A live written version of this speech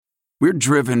We're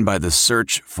driven by the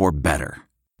search for better.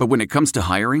 But when it comes to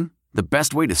hiring, the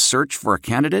best way to search for a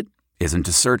candidate isn't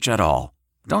to search at all.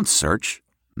 Don't search.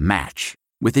 Match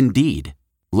with Indeed.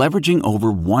 Leveraging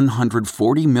over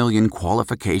 140 million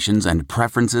qualifications and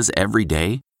preferences every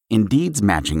day, Indeed's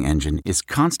matching engine is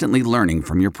constantly learning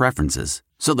from your preferences.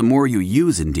 So the more you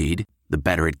use Indeed, the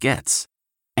better it gets.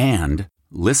 And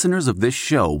listeners of this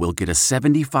show will get a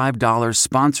 $75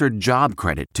 sponsored job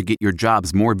credit to get your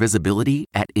jobs more visibility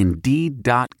at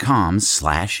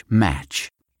Indeed.com/match.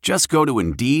 Just go to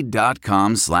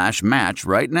Indeed.com/match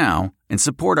right now and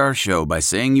support our show by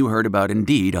saying you heard about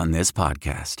Indeed on this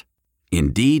podcast.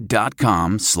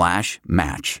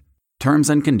 Indeed.com/match. Terms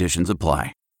and conditions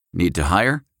apply. Need to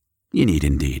hire? You need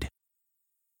Indeed.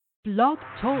 Blog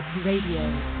Talk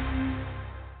Radio.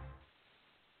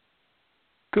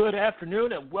 Good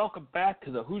afternoon and welcome back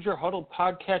to the Hoosier Huddle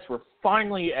podcast. We're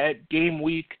finally at game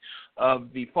week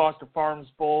of the Foster Farms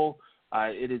Bowl.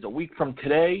 It is a week from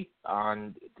today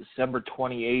on December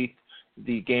 28th.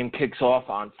 The game kicks off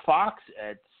on Fox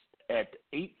at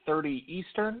 8:30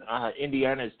 Eastern.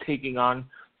 Indiana is taking on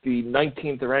the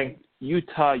 19th ranked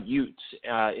Utah Utes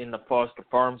in the Foster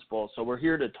Farms Bowl. So we're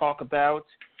here to talk about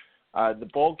the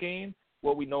bowl game,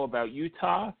 what we know about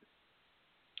Utah,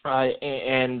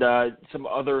 and some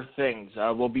other things.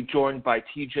 We'll be joined by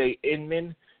TJ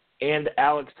Inman and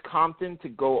Alex Compton to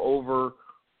go over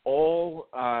all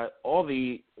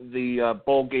the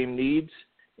bowl game needs.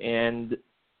 And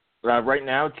right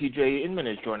now, TJ Inman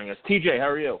is joining us. TJ, how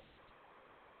are you?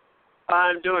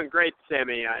 I'm doing great,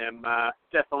 Sammy. I am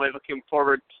definitely looking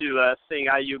forward to seeing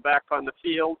IU back on the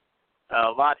field. A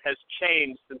lot has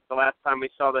changed since the last time we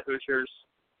saw the Hoosiers,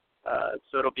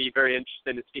 so it'll be very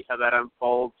interesting to see how that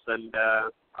unfolds, and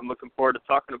I'm looking forward to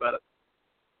talking about it.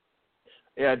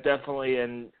 Yeah, definitely.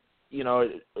 And you know,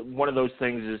 one of those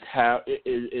things is how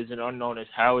is an unknown is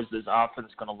how is this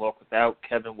offense going to look without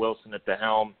Kevin Wilson at the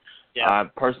helm. Yeah.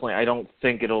 Personally, I don't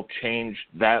think it'll change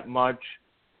that much.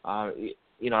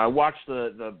 You know, I watched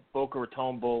the Boca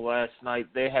Raton Bowl last night.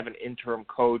 They have an interim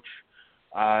coach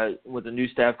with the new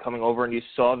staff coming over, and you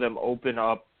saw them open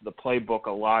up the playbook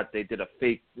a lot. They did a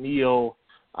fake kneel.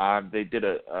 They did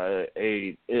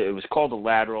it was called a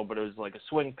lateral, but it was like a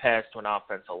swing pass to an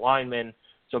offensive lineman.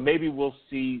 So maybe we'll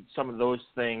see some of those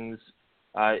things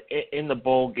in the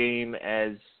bowl game,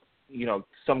 as you know,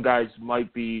 some guys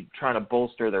might be trying to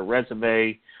bolster their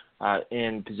resume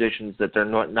in positions that they're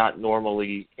not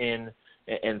normally in,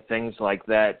 and things like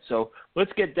that. So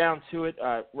let's get down to it.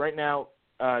 Right now,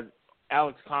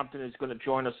 Alex Compton is going to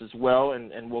join us as well,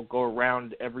 and we'll go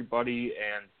around everybody,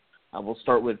 and we'll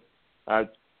start with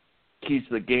keys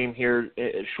to the game here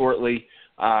shortly.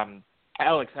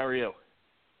 Alex, how are you?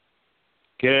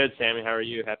 Good, Sammy. How are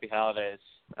you? Happy holidays.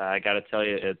 I got to tell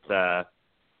you, it's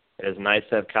nice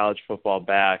to have college football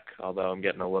back, although I'm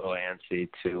getting a little antsy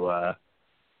to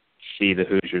see the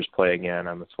Hoosiers play again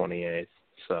on the 28th.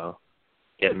 So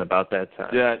getting about that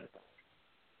time. Yeah.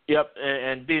 Yep,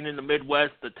 and being in the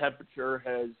Midwest, the temperature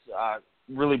has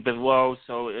really been low,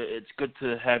 so it's good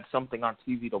to have something on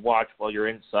TV to watch while you're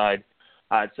inside.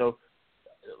 So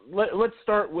let's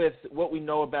start with what we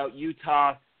know about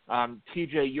Utah.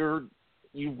 TJ,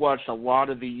 you've watched a lot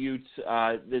of the Utes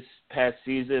this past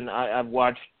season. I've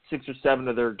watched 6 or 7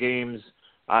 of their games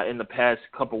in the past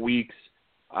couple weeks.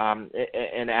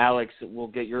 And Alex, we'll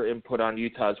get your input on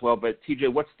Utah as well. But TJ,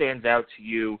 what stands out to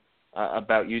you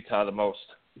about Utah the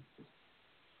most?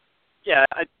 Yeah,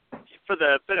 for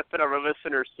the benefit of our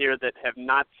listeners here that have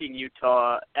not seen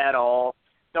Utah at all,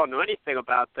 don't know anything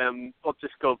about them, we'll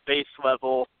just go base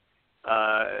level,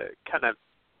 kind of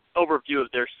overview of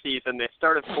their season. They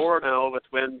started 4-0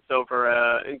 with wins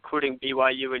over, including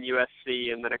BYU and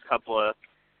USC, and then a couple of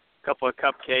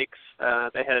cupcakes.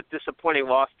 They had a disappointing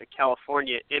loss to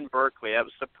California in Berkeley. That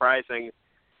was surprising.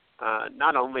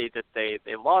 Not only that they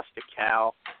lost to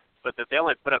Cal, but that they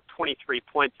only put up 23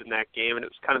 points in that game, and it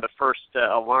was kind of the first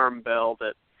alarm bell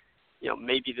that, you know,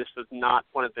 maybe this was not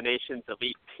one of the nation's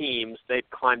elite teams. They'd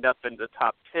climbed up into the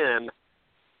top 10,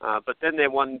 but then they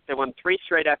won 3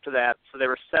 straight after that, so they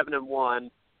were 7-1.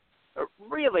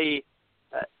 Really,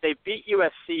 they beat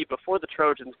USC before the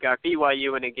Trojans got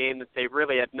BYU in a game that they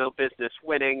really had no business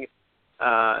winning.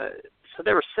 So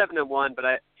they were 7-1,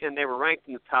 and they were ranked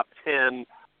in the top 10.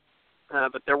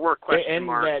 But there were question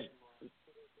marks.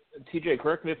 TJ,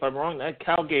 correct me if I'm wrong, that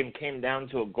Cal game came down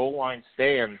to a goal line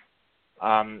stand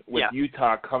with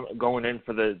Utah going in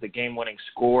for the game-winning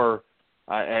score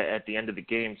at the end of the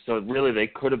game. So really, they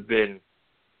could have been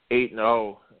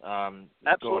 8-0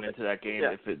 going into that game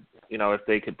if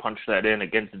they could punch that in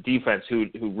against the defense who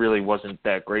really wasn't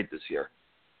that great this year.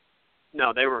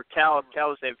 No, they were Cal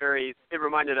was it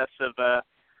reminded us of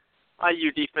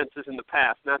IU defenses in the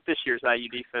past, not this year's IU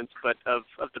defense, but of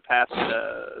the past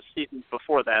seasons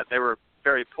before that. They were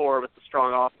very poor with a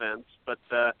strong offense, but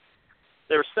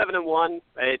they were 7-1,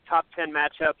 a top 10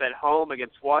 matchup at home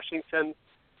against Washington.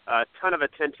 A ton of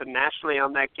attention nationally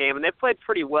on that game, and they played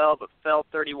pretty well, but fell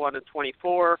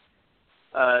 31-24.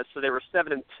 So they were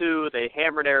 7-2. They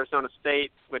hammered Arizona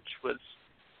State, which was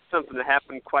something that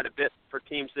happened quite a bit for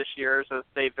teams this year. Arizona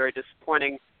State very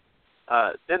disappointing.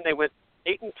 Then they went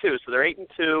 8-2, so they're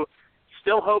 8-2.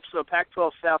 Still hopes of a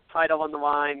Pac-12 South title on the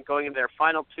line, going into their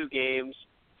final 2 games,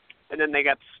 and then they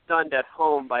got stunned at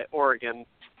home by Oregon,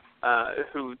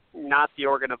 who not the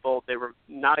Oregon of old. They were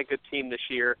not a good team this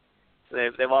year.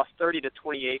 They lost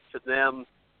 30-28 to them.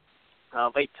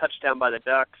 Late touchdown by the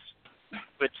Ducks,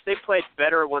 which they played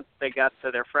better once they got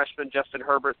to their freshman Justin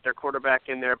Herbert, their quarterback,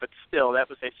 in there. But still, that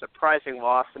was a surprising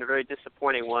loss and a very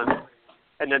disappointing one.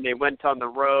 And then they went on the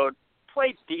road,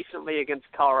 played decently against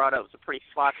Colorado. It was a pretty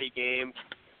sloppy game,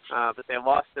 but they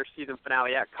lost their season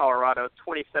finale at Colorado,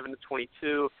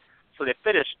 27-22. So they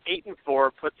finished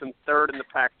 8-4, puts them third in the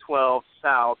Pac-12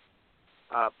 South,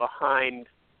 behind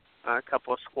a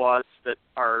couple of squads that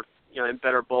are, in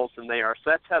better bowls than they are.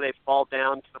 So that's how they fall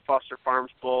down to the Foster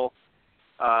Farms Bowl.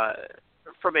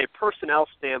 From a personnel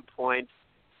standpoint,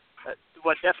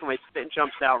 what definitely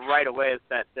jumps out right away is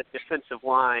that defensive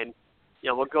line.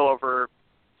 We'll go over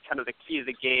kind of the key of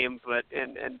the game, but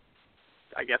and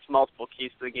I guess multiple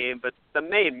keys to the game. But the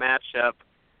main matchup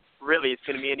really is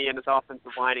going to be Indiana's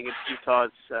offensive line against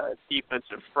Utah's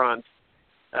defensive front.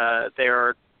 They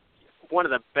are one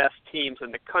of the best teams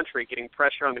in the country getting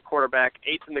pressure on the quarterback,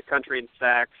 8th in the country in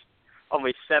sacks,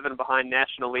 only 7 behind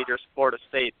national leaders Florida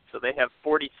State. So they have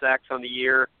 40 sacks on the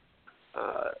year.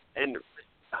 And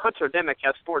Hunter Demick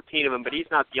has 14 of them, but he's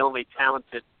not the only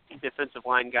talented defensive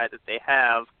line guy that they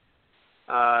have.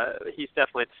 He's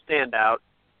definitely a standout.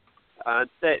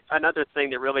 Another thing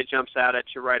that really jumps out at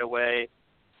you right away,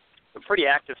 a pretty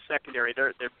active secondary.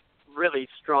 They're really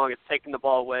strong at taking the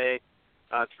ball away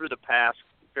through the pass,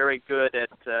 very good at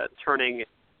turning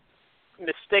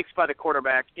mistakes by the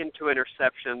quarterback into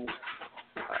interceptions.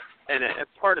 And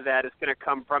a part of that is going to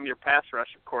come from your pass rush,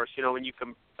 of course. When you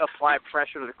can apply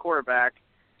pressure to the quarterback,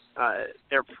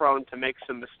 they're prone to make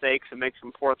some mistakes and make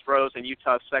some poor throws, and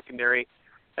Utah's secondary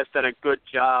has done a good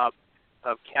job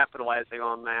of capitalizing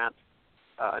on that.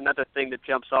 Another thing that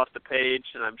jumps off the page,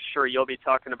 and I'm sure you'll be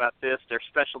talking about this, their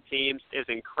special teams is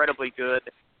incredibly good.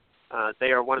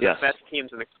 They are one of the best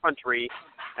teams in the country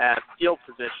at field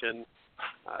position,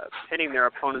 pinning their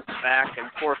opponents back and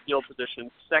poor field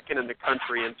position, second in the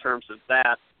country in terms of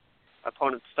that.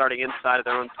 Opponents starting inside of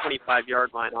their own 25-yard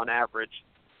line on average.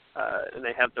 And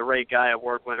they have the Ray Guy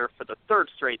Award winner for the 3rd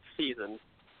straight season.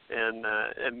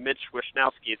 And Mitch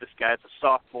Wishnowsky, this guy is a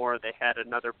sophomore. They had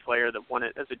another player that won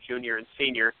it as a junior and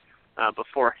senior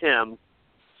before him.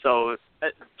 So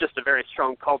just a very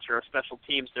strong culture of special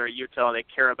teams there at Utah. They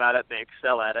care about it. They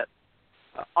excel at it.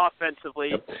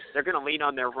 Offensively, they're going to lean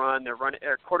on their run.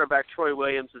 Their quarterback, Troy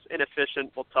Williams, is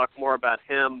inefficient. We'll talk more about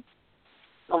him.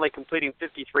 Only completing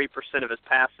 53% of his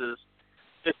passes,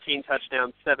 15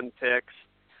 touchdowns, 7 picks.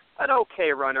 An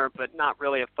okay runner, but not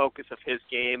really a focus of his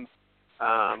game.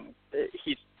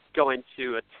 He's going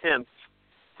to attempt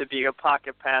to be a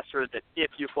pocket passer that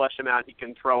if you flush him out, he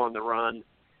can throw on the run.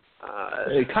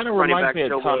 It kind of reminds me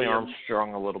of Tommy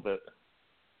Armstrong a little bit.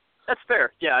 That's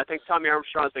fair. Yeah, I think Tommy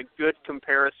Armstrong is a good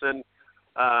comparison.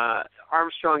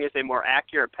 Armstrong is a more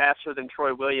accurate passer than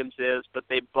Troy Williams is, but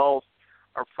they both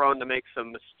are prone to make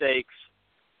some mistakes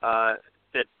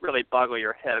that really boggle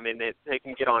your head. I mean, they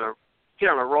can get on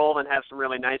a roll and have some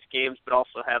really nice games, but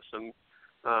also have some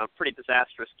pretty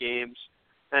disastrous games.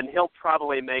 And he'll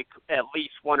probably make at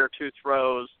least 1 or 2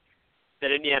 throws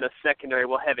that Indiana's secondary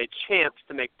will have a chance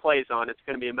to make plays on. It's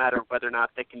going to be a matter of whether or not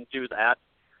they can do that.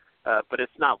 But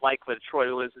it's not likely that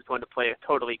Troy Williams is going to play a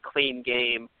totally clean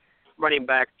game. Running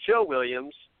back Joe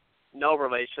Williams, no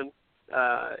relation,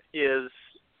 is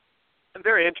a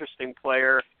very interesting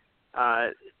player.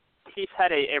 He's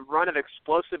had a run of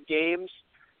explosive games.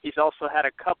 He's also had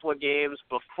a couple of games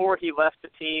before he left the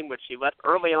team, which he left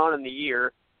early on in the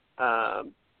year.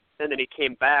 And then he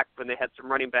came back when they had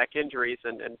some running back injuries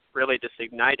and really just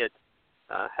ignited.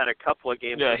 Had a couple of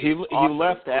games. Yeah, he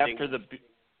left after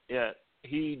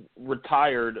he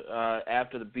retired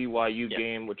after the BYU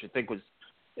game, which I think was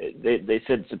they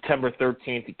said September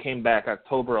 13th. He came back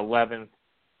October 11th.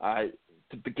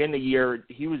 To begin the year,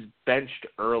 he was benched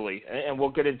early, and we'll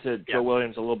get into Joe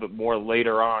Williams a little bit more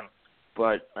later on.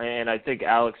 And I think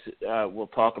Alex will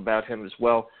talk about him as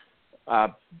well.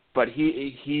 but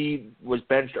he was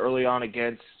benched early on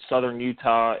against Southern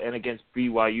Utah and against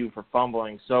BYU for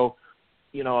fumbling. So,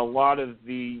 a lot of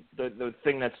the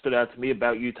thing that stood out to me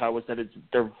about Utah was that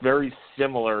they're very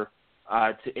similar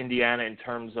to Indiana in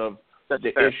terms of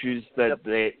issues that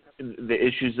they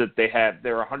have.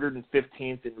 They're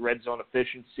 115th in red zone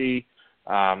efficiency,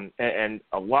 and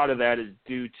a lot of that is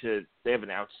due to they have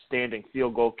an outstanding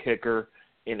field goal kicker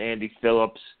in Andy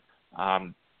Phillips.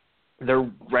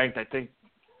 They're ranked, I think,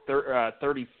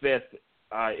 35th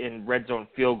in red zone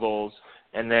field goals,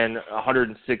 and then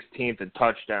 116th in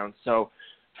touchdowns. So,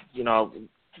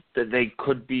 they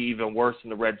could be even worse in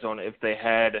the red zone if they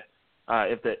had,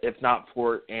 if not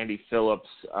for Andy Phillips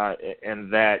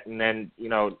and that. And then,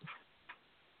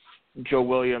 Joe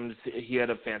Williams, he had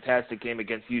a fantastic game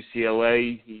against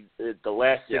UCLA. The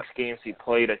last 6 games he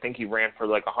played, I think he ran for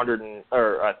like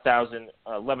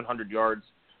 1,100 yards.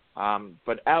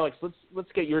 But Alex,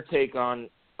 let's get your take on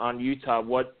Utah.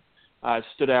 What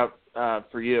stood out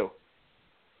for you?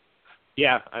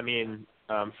 Yeah, I mean,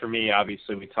 for me,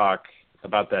 obviously, we talk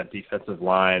about that defensive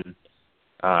line,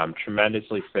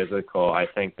 tremendously physical. I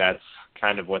think that's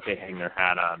kind of what they hang their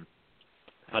hat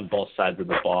on both sides of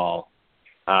the ball.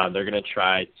 They're going to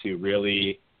try to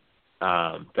really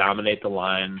dominate the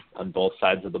line on both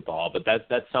sides of the ball, but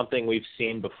that's something we've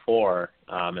seen before,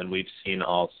 and we've seen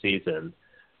all season.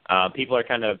 People are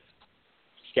kind of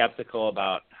skeptical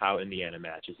about how Indiana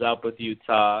matches up with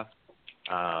Utah.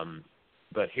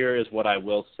 But here is what I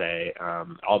will say.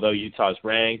 Although Utah's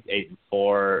ranked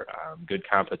 8-4, good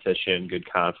competition, good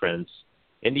conference,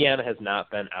 Indiana has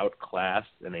not been outclassed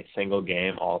in a single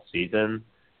game all season.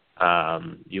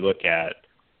 You look at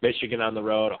Michigan on the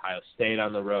road, Ohio State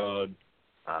on the road,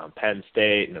 Penn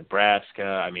State, Nebraska.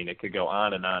 I mean, it could go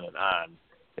on and on and on.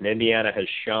 And Indiana has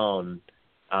shown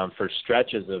for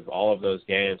stretches of all of those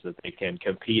games that they can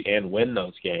compete and win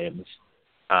those games.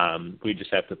 We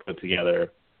just have to put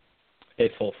together a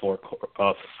full four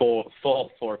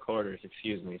quarters,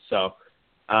 excuse me. So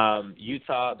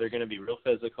Utah, they're going to be real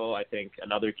physical. I think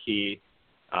another key,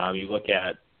 you look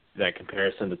at that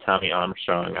comparison to Tommy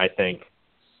Armstrong. I think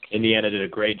Indiana did a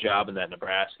great job in that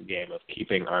Nebraska game of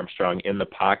keeping Armstrong in the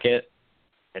pocket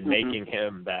and making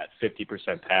him that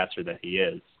 50% passer that he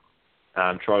is.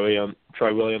 Troy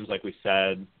Williams, like we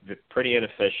said, pretty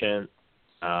inefficient,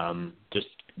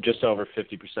 just over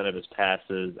 50% of his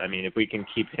passes. I mean, if we can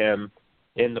keep him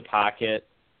in the pocket,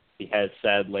 he has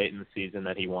said late in the season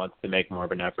that he wants to make more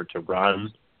of an effort to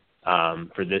run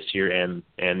for this year and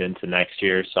into next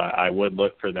year. So I would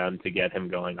look for them to get him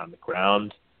going on the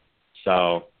ground.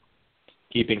 So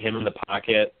keeping him in the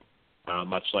pocket,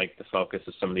 much like the focus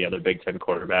of some of the other Big Ten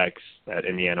quarterbacks that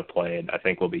Indiana played, I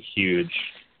think will be huge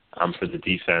for the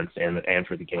defense and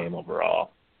for the game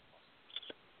overall.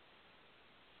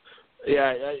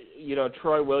 Yeah,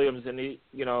 Troy Williams, and a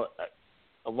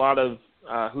lot of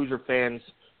Hoosier fans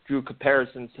drew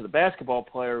comparisons to the basketball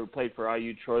player who played for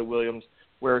IU, Troy Williams,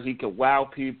 where he could wow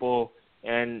people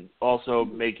and also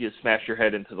make you smash your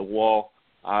head into the wall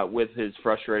with his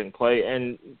frustrating play.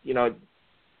 And,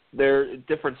 they're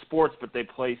different sports, but they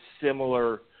play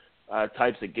similar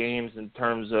types of games in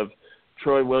terms of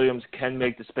Troy Williams can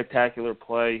make the spectacular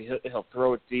play. He'll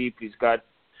throw it deep. He's got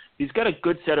a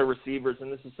good set of receivers,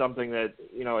 and this is something that,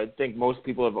 I think most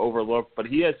people have overlooked, but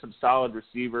he has some solid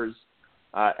receivers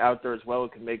out there as well who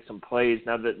can make some plays.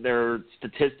 Now, that their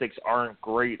statistics aren't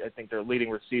great. I think their leading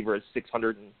receiver is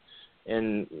 600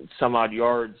 and some odd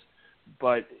yards,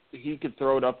 but he could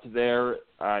throw it up to there,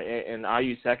 and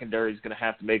IU secondary is going to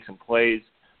have to make some plays,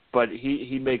 but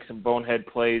he makes some bonehead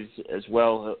plays as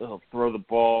well. He'll throw the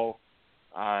ball.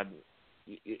 As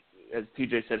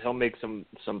TJ said, he'll make some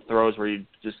throws where you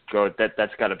just go,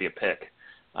 that's got to be a pick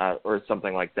or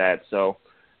something like that. So,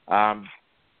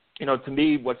 to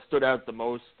me, what stood out the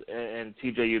most, and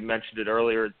TJ, you mentioned it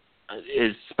earlier,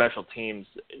 is special teams.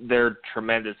 They're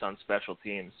tremendous on special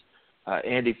teams.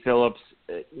 Andy Phillips,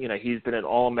 he's been an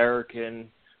All-American,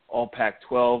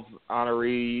 All-Pac-12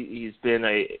 honoree.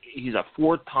 He's a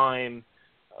 4-time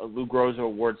Lou Groza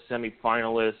Award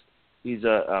semifinalist. He's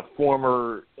a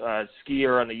former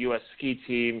skier on the U.S. ski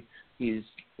team. He's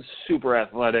super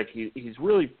athletic. He's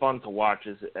really fun to watch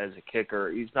as a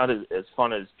kicker. He's not as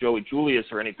fun as Joey Julius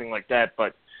or anything like that,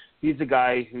 but he's a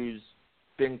guy who's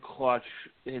been clutch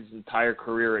his entire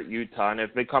career at Utah. And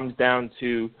if it comes down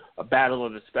to a battle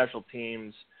of the special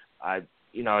teams,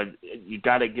 you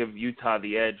got to give Utah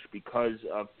the edge because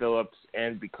of Phillips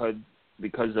and because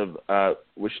of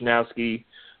Wisniewski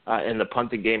in the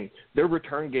punting game. Their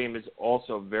return game is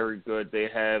also very good. They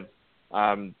have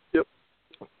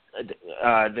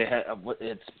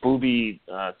it's Booby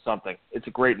something. It's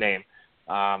a great name.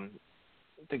 I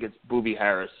think it's Booby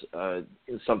Harris,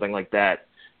 something like that.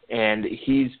 And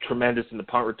he's tremendous in the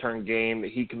punt return game.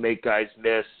 He can make guys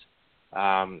miss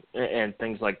and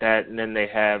things like that. And then they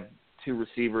have two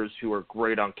receivers who are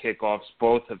great on kickoffs.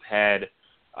 Both have had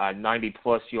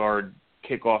 90-plus yard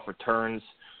kickoff returns.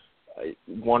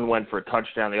 One went for a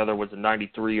touchdown. The other was a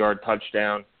 93-yard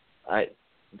touchdown.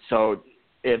 So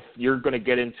if you're going to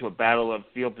get into a battle of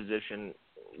field position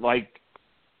like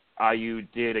IU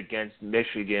did against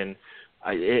Michigan,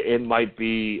 it might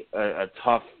be a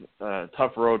tough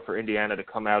road for Indiana to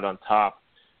come out on top.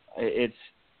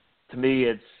 To me,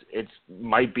 it's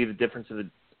might be the difference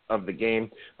of the game.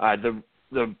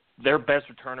 Their best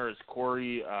returner is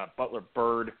Corey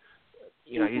Butler-Bird.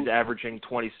 He's averaging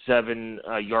 27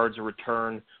 yards a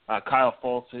return. Kyle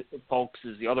Fulks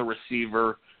is the other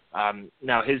receiver.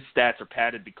 Now his stats are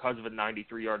padded because of a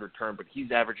 93-yard return, but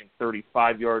he's averaging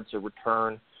 35 yards a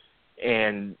return.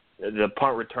 And the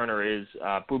punt returner is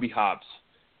Booby Hobbs.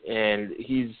 And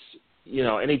he's,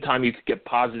 anytime you could get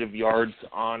positive yards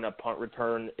on a punt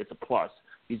return, it's a plus.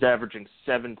 He's averaging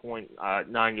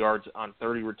 7.9 yards on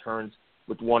 30 returns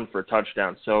with one for a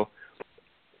touchdown. So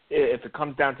if it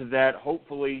comes down to that,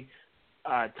 hopefully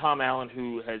Tom Allen,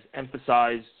 who has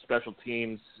emphasized special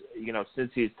teams,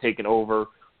 since he's taken over,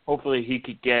 hopefully he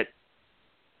could get,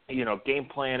 game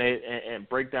plan it and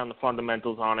break down the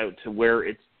fundamentals on it to where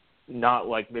it's not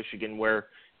like Michigan where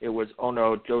it was, oh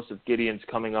no, Joseph Gideon's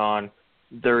coming on.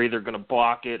 They're either going to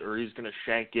block it or he's going to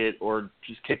shank it or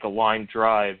just kick a line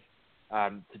drive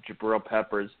to Jabril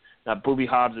Peppers. Now, Booby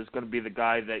Hobbs is going to be the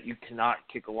guy that you cannot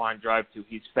kick a line drive to.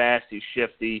 He's fast, he's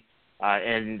shifty,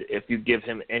 and if you give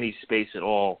him any space at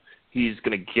all, he's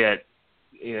going to get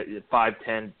 5,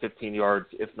 10, 15 yards,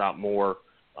 if not more,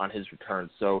 on his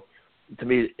returns. So, to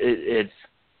me, it's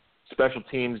special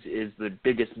teams is the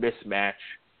biggest mismatch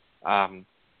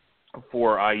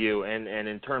for IU. And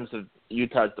in terms of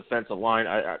Utah's defensive line,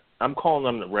 I'm calling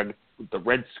them the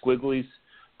red squigglies,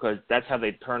 because that's how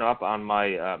they turn up on my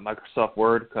Microsoft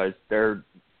Word, because they're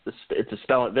a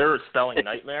spelling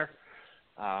nightmare.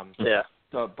 Yeah.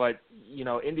 So, but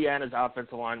Indiana's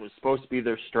offensive line was supposed to be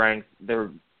their strength. They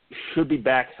should be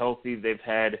back healthy. They've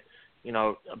had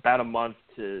about a month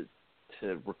to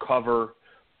recover,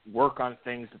 work on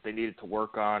things that they needed to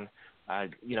work on.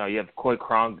 You have Coy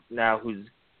Cronk now, who's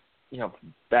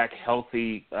back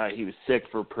healthy. He was sick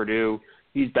for Purdue.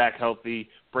 He's back healthy.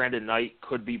 Brandon Knight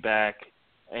could be back.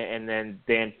 And then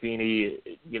Dan Feeney,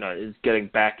 is getting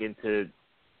back into,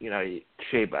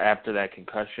 shape after that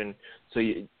concussion. So,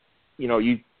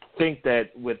 you think that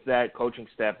with that coaching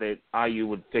staff that IU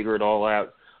would figure it all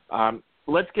out.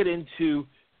 Let's get into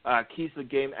keys to the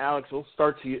game. Alex, we'll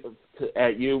start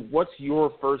at you. What's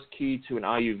your first key to an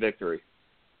IU victory?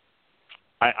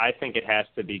 I think it has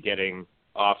to be getting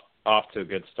off to a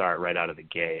good start right out of the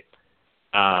gate.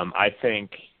 I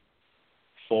think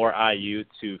for IU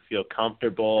to feel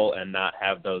comfortable and not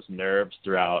have those nerves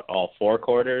throughout all four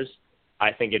quarters,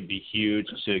 I think it'd be huge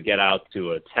to get out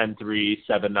to a 10-3,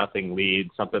 7-0 lead,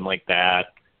 something like that,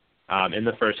 in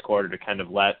the first quarter to kind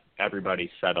of let everybody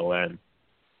settle in.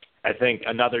 I think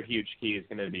another huge key is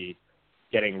going to be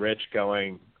getting Rich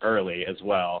going early as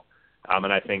well,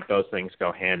 and I think those things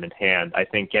go hand in hand. I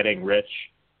think getting Rich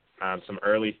some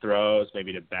early throws,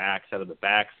 maybe to backs out of the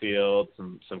backfield,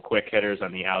 some quick hitters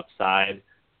on the outside.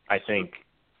 I think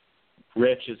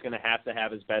Rich is going to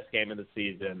have his best game of the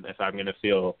season if I'm going to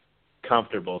feel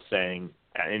comfortable saying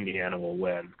Indiana will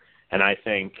win. And I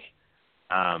think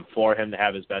for him to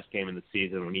have his best game of the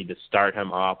season, we need to start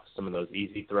him off with some of those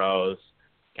easy throws,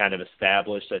 kind of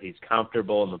establish that he's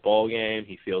comfortable in the bowl game,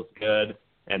 he feels good,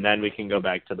 and then we can go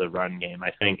back to the run game.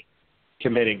 I think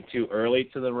committing too early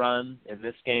to the run in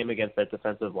this game against that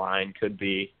defensive line could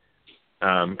be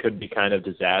kind of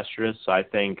disastrous. So I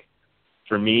think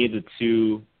for me, the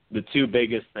two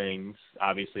biggest things,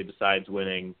 obviously besides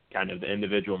winning kind of the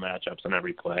individual matchups on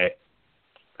every play,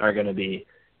 are going to be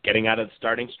getting out of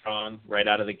starting strong right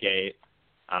out of the gate.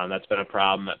 That's been a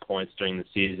problem at points during the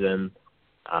season.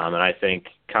 And I think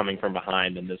coming from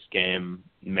behind in this game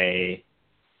may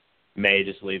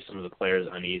just leave some of the players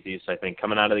uneasy. So I think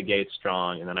coming out of the gate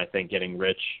strong, and then I think getting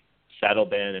Rich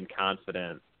settled in and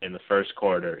confident in the first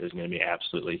quarter is going to be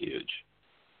absolutely huge.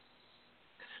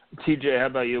 TJ, how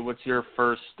about you? What's your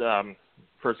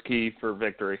first key for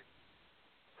victory?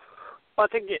 Well,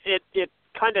 I think it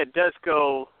kind of does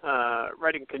go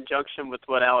right in conjunction with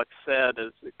what Alex said,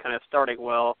 is kind of starting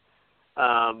well.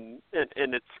 And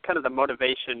it's kind of the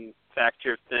motivation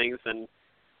factor of things,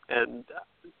 and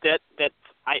that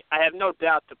I have no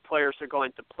doubt the players are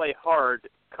going to play hard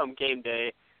come game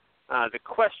day. The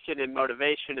question in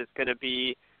motivation is going to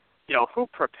be, who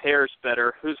prepares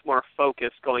better, who's more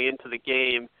focused going into the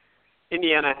game.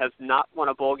 Indiana has not won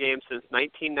a bowl game since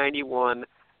 1991.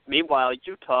 Meanwhile,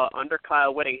 Utah, under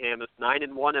Kyle Whittingham, is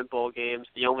 9-1 in bowl games,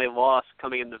 the only loss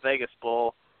coming in the Vegas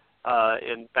Bowl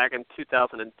back in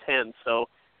 2010. So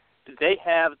they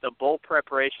have the bowl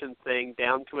preparation thing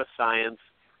down to a science.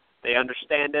 They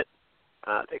understand it.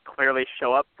 They clearly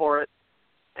show up for it,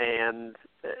 and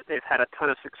they've had a ton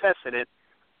of success in it.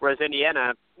 Whereas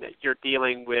Indiana, you're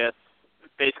dealing with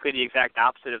basically the exact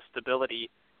opposite of stability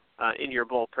in your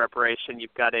bowl preparation.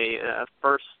 You've got a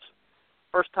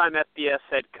first-time FBS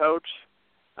head coach,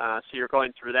 so you're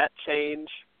going through that change.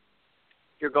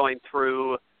 You're going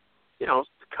through, the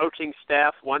coaching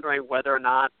staff wondering whether or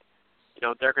not,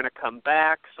 they're going to come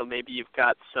back. So maybe you've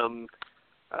got some,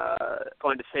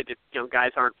 going to say that,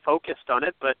 guys aren't focused on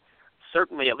it, but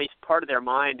certainly at least part of their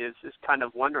mind is kind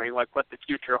of wondering like what the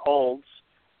future holds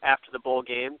after the bowl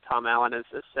game. Tom Allen has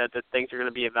said that things are going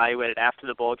to be evaluated after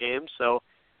the bowl game. So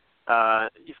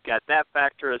you've got that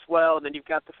factor as well. And then you've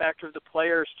got the factor of the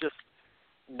players just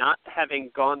not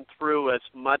having gone through as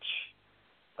much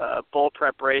bowl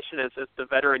preparation as the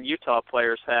veteran Utah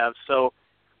players have. So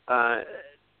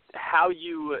how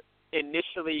you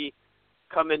initially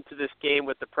come into this game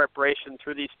with the preparation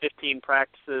through these 15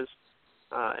 practices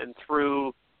and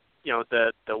through,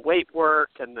 the weight work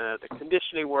and the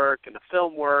conditioning work and the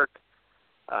film work,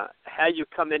 how you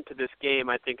come into this game,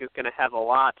 I think, is going to have a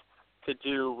lot to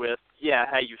do with,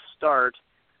 how you start.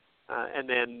 And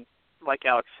then, like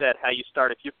Alex said, how you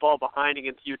start. If you fall behind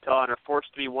against Utah and are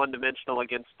forced to be one-dimensional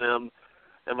against them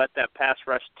and let that pass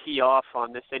rush tee off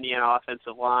on this Indiana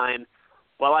offensive line,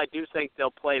 well, I do think they'll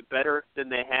play better than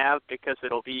they have because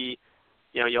it'll be,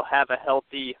 you'll have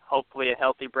hopefully a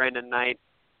healthy Brandon Knight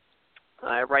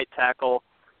at right tackle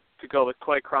to go with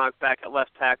Coy Cronk back at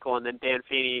left tackle, and then Dan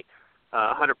Feeney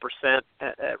 100%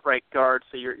 at right guard.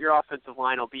 So your offensive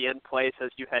line will be in place as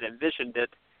you had envisioned it,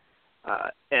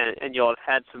 and you'll have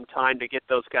had some time to get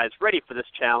those guys ready for this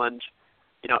challenge.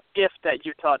 If that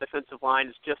Utah defensive line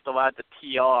is just allowed to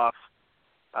tee off,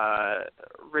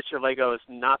 Richard Lagow is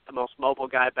not the most mobile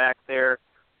guy back there,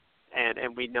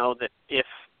 and we know that if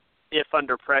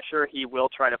under pressure, he will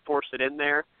try to force it in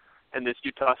there, and this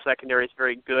Utah secondary is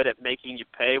very good at making you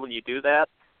pay when you do that.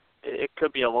 It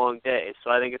could be a long day.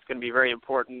 So I think it's going to be very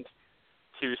important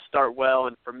to start well,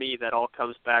 and for me, that all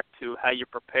comes back to how you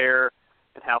prepare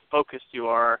and how focused you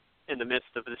are in the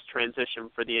midst of this transition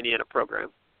for the Indiana program.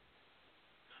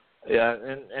 Yeah,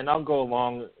 and I'll go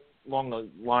along the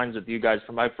lines with you guys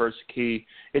for my first key.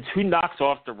 It's who knocks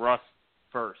off the rust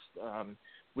first.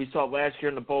 We saw last year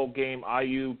in the bowl game,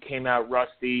 IU came out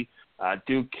rusty.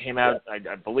 Duke came out,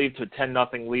 I believe, to a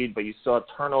 10-0 lead, but you saw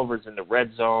turnovers in the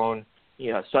red zone.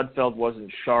 Sudfeld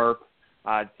wasn't sharp,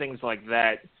 things like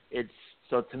that.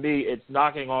 So to me, it's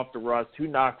knocking off the rust. Who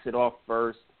knocks it off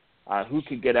first? Who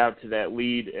could get out to that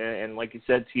lead? And like you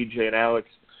said, TJ and Alex,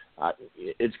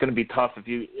 it's going to be tough if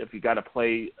you got to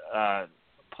play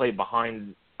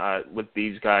behind with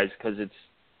these guys because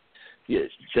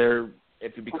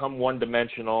if you become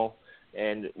one-dimensional,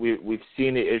 and we've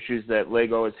seen the issues that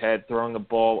Lagow has had throwing the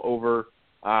ball over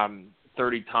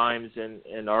 30 times,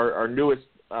 and our newest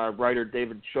writer,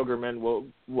 David Sugarman,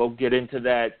 will get into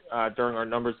that during our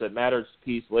Numbers That Matters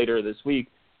piece later this week.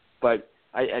 But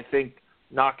I think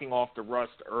knocking off the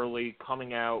rust early,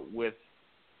 coming out with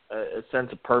a sense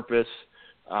of purpose,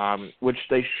 which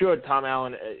they should. Tom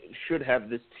Allen should have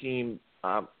this team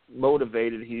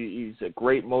motivated. He's a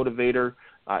great motivator.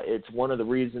 It's one of the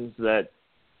reasons that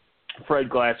Fred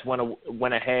Glass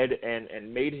went ahead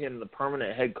and made him the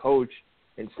permanent head coach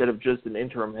instead of just an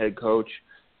interim head coach.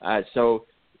 So,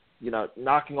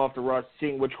 knocking off the rust,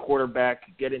 seeing which quarterback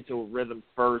get into a rhythm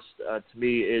first, to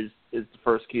me is the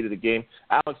first key to the game.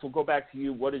 Alex, we'll go back to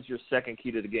you. What is your second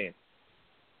key to the game?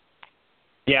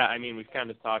 Yeah, I mean, we've kind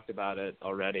of talked about it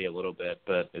already a little bit,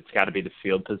 but it's got to be the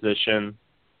field position.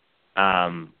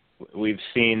 We've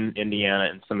seen Indiana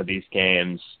in some of these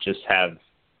games just have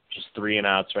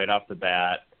 3-and-outs right off the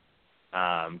bat.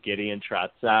 Gideon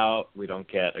trots out. We don't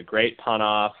get a great punt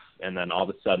off, and then all of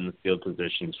a sudden the field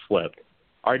position's flipped.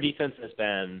 Our defense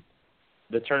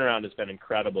the turnaround has been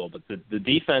incredible, but the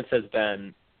defense has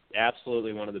been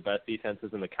absolutely one of the best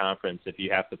defenses in the conference if you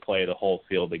have to play the whole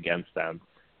field against them.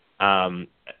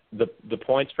 The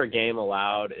points per game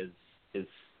allowed is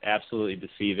absolutely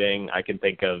deceiving. I can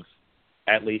think of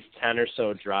at least 10 or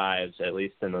so drives, at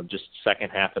least in the just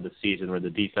second half of the season, where the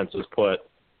defense was put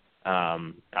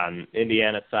on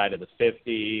Indiana's side of the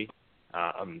 50,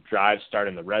 drives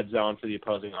starting the red zone for the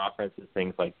opposing offenses,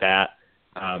 things like that.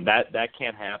 That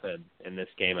can't happen in this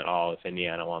game at all if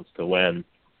Indiana wants to win.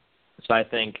 So I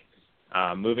think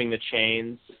moving the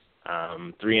chains,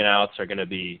 3-and-outs are going to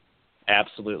be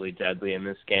absolutely deadly in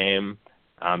this game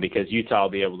because Utah will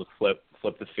be able to flip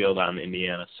the field on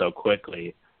Indiana so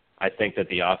quickly. I think that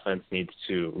the offense needs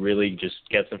to really just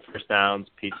get some first downs,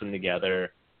 piece them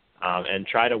together, and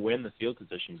try to win the field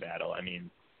position battle. I mean,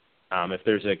 if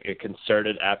there's a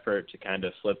concerted effort to kind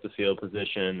of flip the field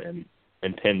position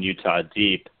and pin Utah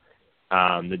deep,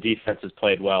 the defense has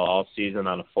played well all season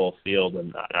on a full field,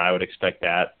 and I would expect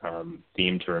that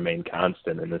theme to remain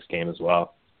constant in this game as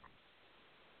well.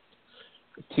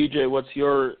 TJ, what's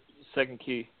your second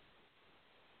key?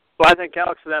 Well, I think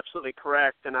Alex is absolutely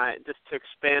correct, and just to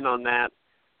expand on that,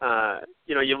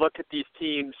 you look at these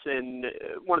teams, and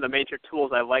one of the major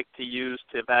tools I like to use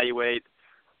to evaluate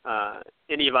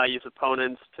any of IU's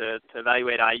opponents, to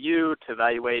evaluate IU, to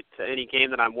evaluate any game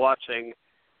that I'm watching,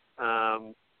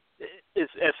 is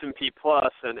S&P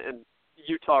Plus, and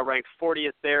Utah ranks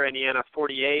 40th there, Indiana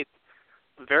 48th,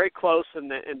 very close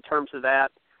in terms of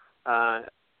that.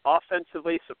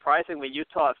 Offensively, surprisingly,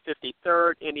 Utah at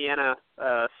 53rd, Indiana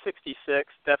 66th,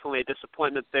 definitely a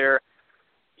disappointment there.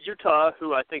 Utah,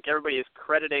 who I think everybody is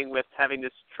crediting with having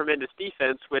this tremendous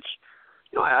defense, which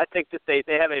I think that they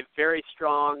have a very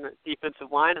strong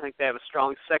defensive line. I think they have a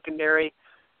strong secondary,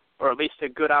 or at least a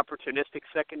good opportunistic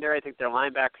secondary. I think their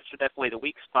linebackers are definitely the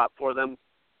weak spot for them.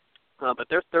 But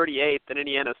they're 38th, and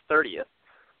Indiana's 30th.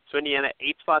 So Indiana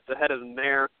 8 spots ahead of them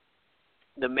there.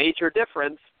 The major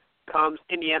difference comes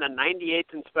Indiana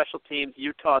 98th in special teams,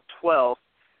 Utah 12th.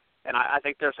 And I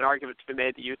think there's an argument to be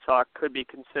made that Utah could be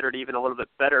considered even a little bit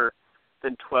better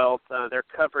than 12th. Their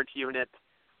coverage unit,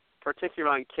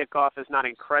 particularly on kickoff, is not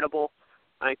incredible.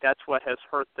 I think that's what has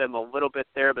hurt them a little bit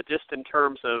there. But just in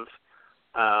terms of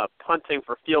punting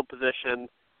for field position,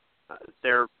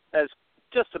 they're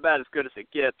just about as good as it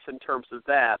gets in terms of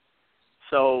that.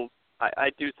 So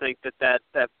I do think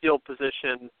that field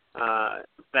position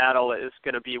battle is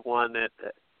going to be one that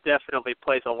definitely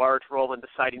plays a large role in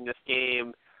deciding this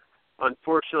game.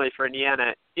 Unfortunately for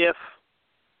Indiana, if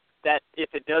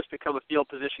it does become a field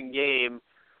position game,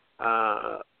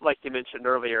 like you mentioned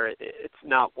earlier, it's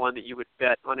not one that you would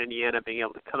bet on Indiana being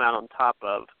able to come out on top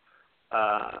of.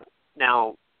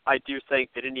 Now, I do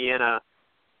think that Indiana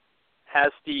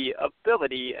has the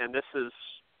ability, and this is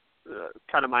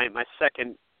kind of my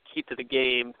second key to the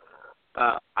game,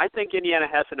 I think Indiana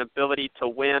has an ability to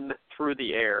win through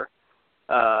the air.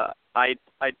 I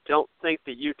don't think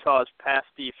that Utah's pass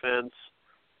defense,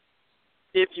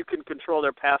 if you can control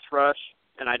their pass rush,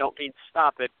 and I don't mean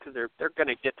stop it because they're going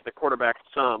to get to the quarterback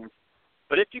some,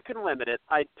 but if you can limit it,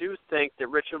 I do think that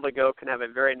Richard Legault can have a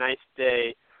very nice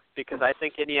day because I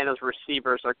think Indiana's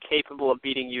receivers are capable of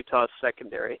beating Utah's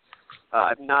secondary.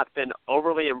 I've not been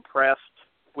overly impressed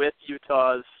with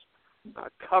Utah's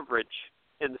coverage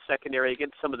in the secondary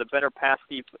against some of the better pass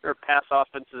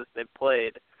offenses they've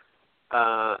played.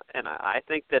 And I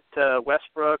think that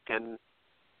Westbrook and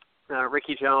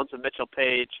Ricky Jones and Mitchell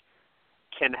Page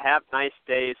can have nice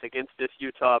days against this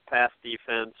Utah pass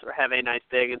defense, or have a nice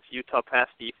day against Utah pass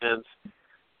defense,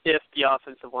 if the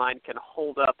offensive line can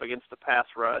hold up against the pass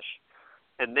rush.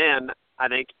 And then I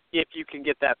think if you can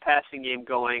get that passing game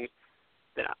going,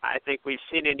 then I think we've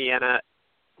seen Indiana,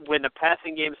 when the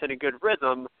passing game's in a good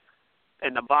rhythm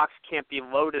and the box can't be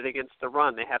loaded against the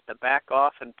run, they have to back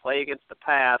off and play against the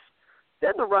pass,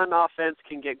 then the run offense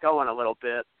can get going a little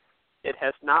bit. It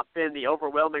has not been the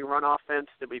overwhelming run offense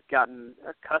that we've gotten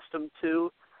accustomed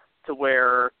to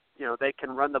where, they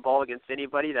can run the ball against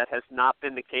anybody. That has not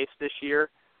been the case this year,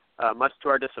 much to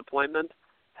our disappointment.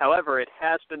 However, it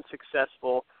has been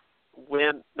successful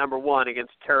when, number one,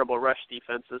 against terrible rush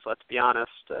defenses. Let's be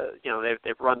honest,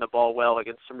 they've run the ball well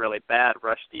against some really bad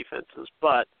rush defenses.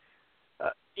 But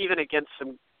even against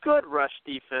some good rush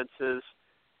defenses,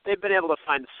 they've been able to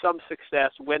find some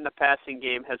success when the passing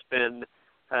game has been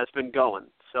going.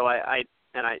 So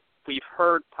we've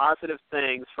heard positive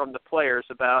things from the players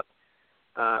about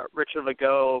Richard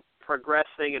Legault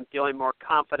progressing and feeling more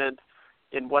confident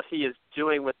in what he is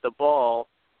doing with the ball.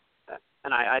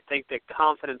 And I think that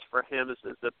confidence for him is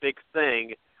a big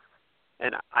thing.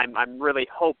 And I'm really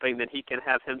hoping that he can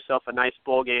have himself a nice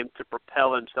bowl game to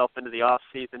propel himself into the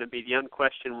offseason and be the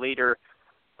unquestioned leader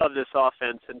of this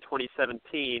offense in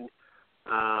 2017.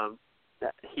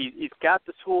 He's got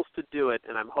the tools to do it,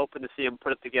 and I'm hoping to see him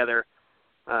put it together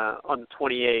on the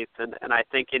 28th. And I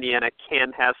think Indiana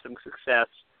can have some success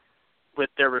with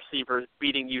their receivers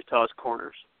beating Utah's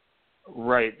corners.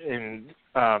 Right, and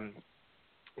I'm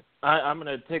going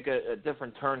to take a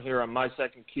different turn here on my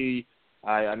second key.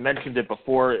 I mentioned it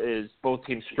before, is both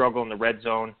teams struggle in the red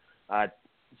zone.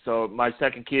 So my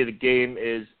second key of the game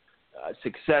is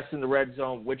success in the red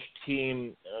zone, which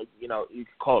team, you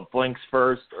could call it blinks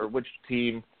first, or which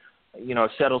team,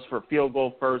 settles for a field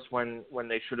goal first when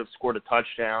they should have scored a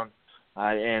touchdown.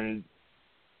 And,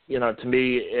 to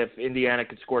me, if Indiana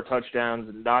could score touchdowns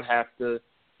and not have to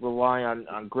rely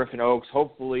on Griffin Oaks,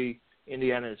 hopefully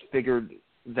Indiana has figured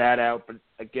that out. But,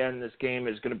 again, this game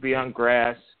is going to be on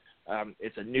grass.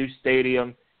 It's a new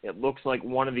stadium. It looks like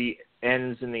one of the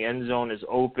ends in the end zone is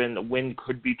open. The wind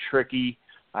could be tricky.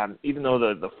 Even though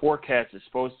the forecast is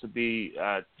supposed to be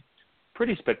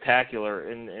pretty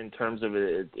spectacular in terms of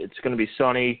it's going to be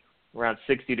sunny, around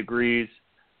 60 degrees,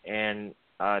 and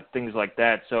things like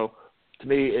that. So, to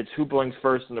me, it's who blinks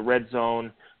first in the red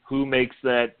zone, who makes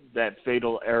that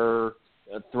fatal error,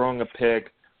 throwing a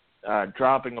pick,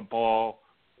 dropping a ball,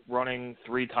 running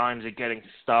 3 times and getting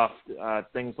stuffed,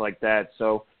 things like that.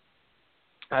 So,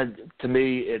 to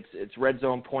me, it's red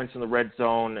zone points in the red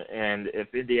zone, and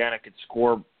if Indiana could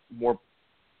score more,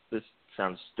 this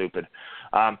sounds stupid,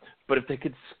 but if they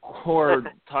could score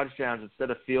touchdowns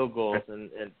instead of field goals, and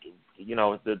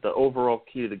the overall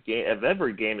key to the game of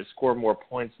every game is score more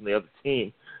points than the other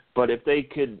team. But if they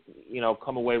could,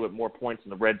 come away with more points in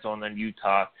the red zone than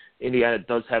Utah, Indiana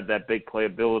does have that big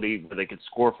playability where they could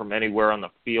score from anywhere on the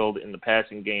field in the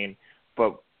passing game,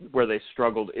 but where they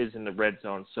struggled is in the red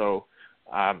zone. So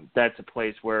that's a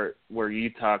place where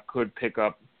Utah could pick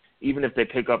up, even if they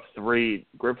pick up 3.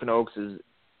 Griffin Oaks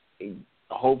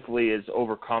hopefully has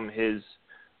overcome his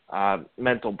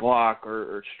mental block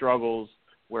or struggles,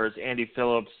 whereas Andy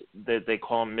Phillips, they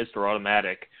call him Mr.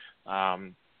 Automatic.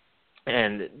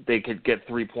 And they could get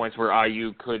 3 points where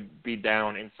IU could be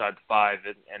down inside the 5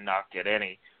 and not get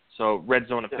any. So red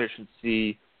zone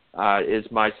efficiency is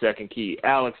my second key.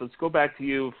 Alex, let's go back to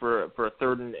you for a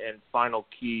third and final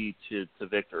key to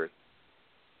victory.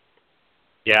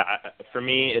 Yeah, for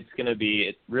me, it's going to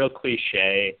be real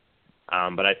cliche,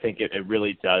 but I think it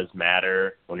really does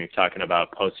matter when you're talking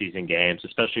about postseason games,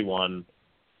 especially one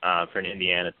for an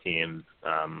Indiana team,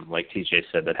 like TJ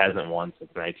said, that hasn't won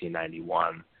since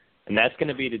 1991. And that's going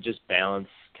to be to just balance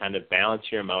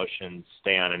your emotions,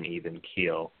 stay on an even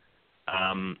keel.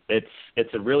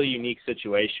 It's a really unique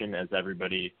situation, as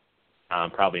everybody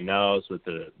probably knows, with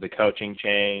the coaching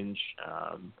change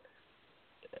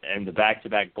and the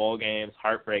back-to-back bowl games,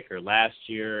 heartbreaker last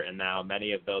year, and now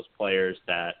many of those players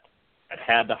that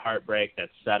had the heartbreak that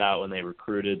set out when they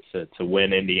recruited to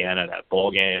win Indiana that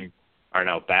bowl game are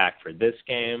now back for this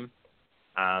game.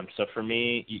 So for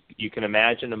me, you can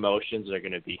imagine emotions are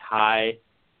going to be high,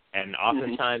 and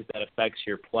oftentimes that affects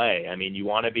your play. I mean, you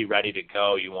want to be ready to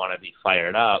go, you want to be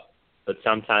fired up, but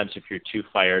sometimes if you're too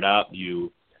fired up,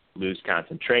 you lose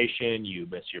concentration, you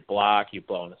miss your block, you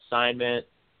blow an assignment,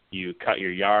 you cut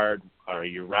your yard or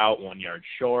your route 1 yard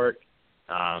short.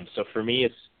 So for me,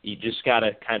 you just got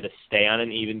to kind of stay on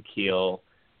an even keel.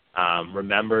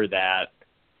 Remember that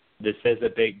this is a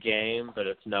big game, but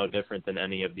it's no different than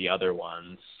any of the other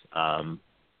ones.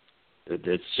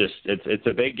 It's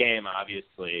a big game,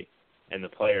 obviously, and the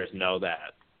players know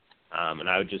that. And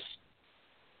I would just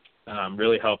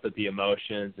really hope that the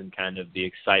emotions and kind of the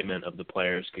excitement of the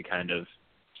players could kind of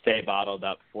stay bottled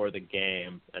up for the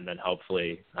game, and then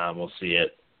hopefully we'll see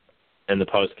it in the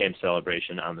post-game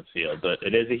celebration on the field. But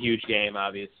it is a huge game,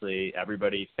 obviously.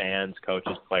 Everybody, fans,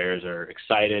 coaches, players are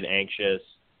excited, anxious.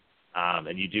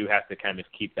 And you do have to kind of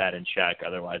keep that in check,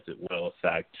 otherwise it will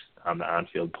affect the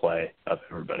on-field play of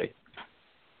everybody.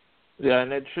 Yeah,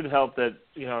 and it should help that,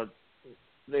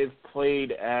 they've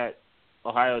played at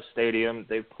Ohio Stadium,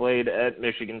 they've played at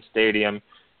Michigan Stadium,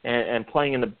 and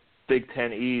playing in the Big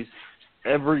Ten East,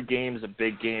 every game is a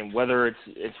big game, whether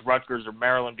it's Rutgers or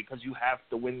Maryland, because you have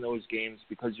to win those games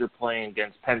because you're playing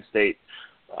against Penn State,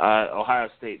 Ohio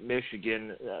State,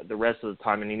 Michigan, the rest of the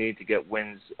time, and you need to get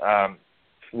wins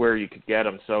where you could get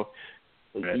them. So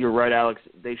right. You're right, Alex.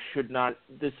 They should not.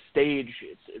 This stage,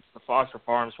 it's the Foster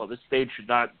Farms fault. This stage should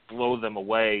not blow them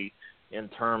away in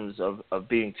terms of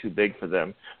being too big for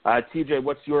them. TJ,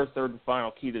 what's your third and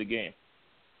final key to the game?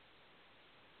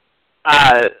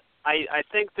 I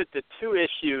think that the two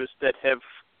issues that have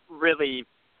really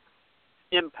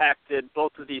impacted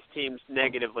both of these teams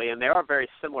negatively, and they are very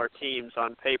similar teams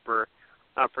on paper,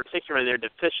 particularly their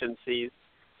deficiencies,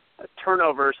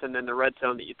 turnovers, and then the red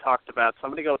zone that you talked about. So I'm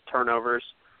going to go with turnovers.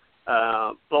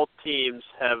 Both teams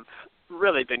have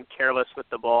really been careless with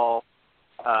the ball,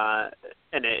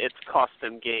 and it's cost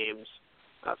them games.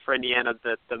 For Indiana,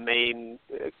 the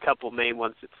couple main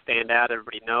ones that stand out,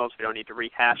 everybody knows. We don't need to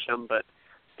rehash them, but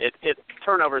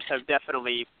turnovers have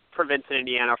definitely prevented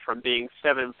Indiana from being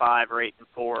 7-5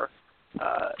 or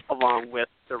 8-4, along with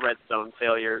the red zone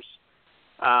failures.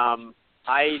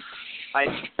 I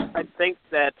think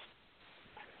that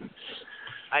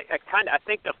I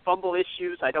think the fumble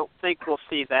issues, I don't think we'll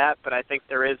see that, but I think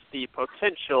there is the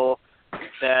potential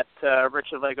that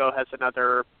Richard Lagow has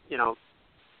another, 2,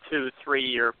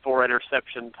 3, or 4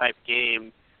 interception type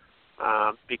game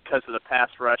because of the pass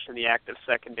rush and the active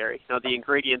secondary. The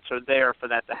ingredients are there for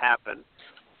that to happen.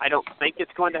 I don't think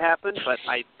it's going to happen, but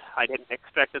I didn't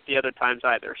expect it the other times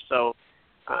either. So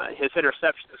his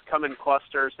interceptions come in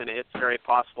clusters, and it's very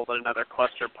possible that another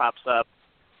cluster pops up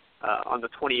on the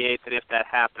 28th, and if that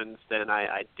happens, then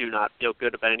I do not feel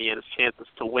good about Indiana's chances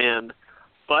to win.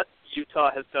 But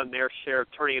Utah has done their share of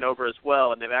turning it over as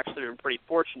well, and they've actually been pretty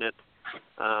fortunate.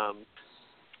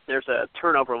 There's a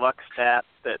turnover luck stat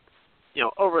that,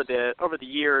 over the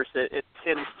years, it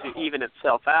tends to even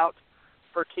itself out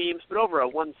for teams, but over a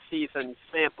one-season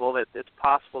sample, it's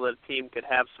possible that a team could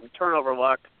have some turnover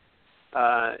luck.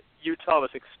 Utah was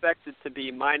expected to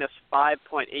be minus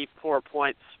 5.84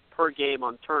 points per game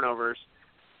on turnovers,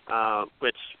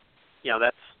 which,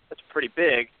 that's pretty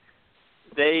big.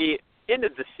 They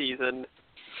ended the season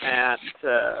at,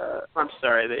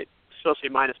 they supposed to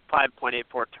be minus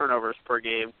 5.84 turnovers per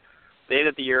game. They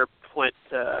ended the year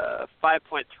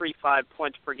 5.35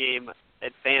 points per game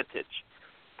advantage.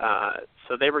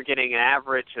 So they were getting an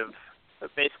average of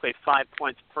basically 5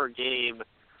 points per game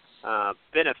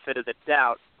benefit of the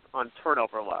doubt on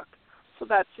turnover luck. So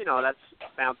that's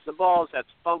bounce the balls, that's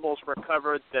fumbles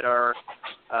recovered that are,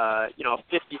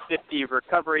 50-50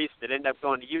 recoveries that end up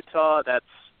going to Utah. That's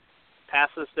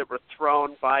passes that were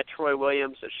thrown by Troy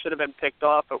Williams that should have been picked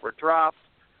off but were dropped.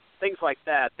 Things like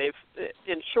that.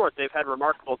 In short, they've had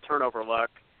remarkable turnover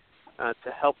luck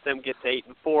to help them get to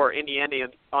 8-4. Indiana,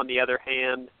 on the other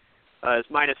hand, is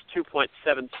minus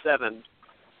 2.77.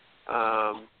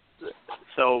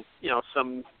 So,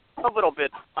 some a little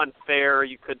bit unfair,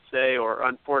 you could say, or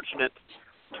unfortunate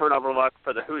turnover luck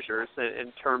for the Hoosiers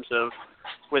in terms of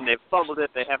when they've fumbled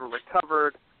it, they haven't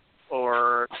recovered,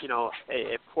 or,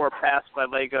 a poor pass by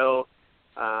Lagow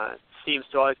seems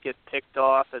to always get picked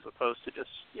off as opposed to just,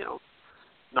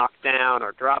 knocked down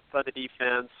or dropped by the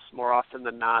defense more often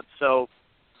than not. So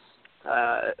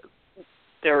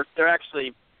they're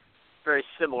actually very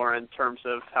similar in terms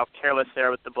of how careless they are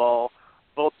with the ball.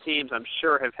 Both teams, I'm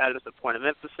sure, have had it as a point of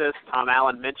emphasis. Tom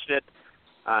Allen mentioned it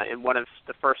in one of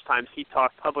the first times he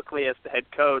talked publicly as the head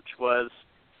coach, was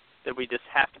that we just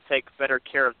have to take better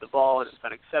care of the ball, and it's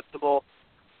unacceptable.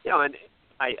 And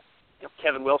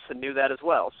Kevin Wilson knew that as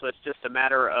well. So it's just a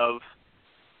matter of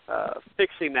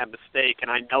fixing that mistake, and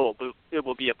I know it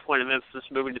will be a point of emphasis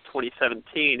moving to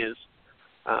 2017, is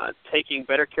taking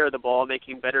better care of the ball,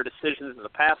 making better decisions as a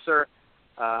passer,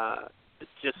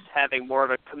 just having more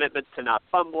of a commitment to not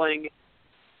fumbling.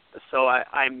 So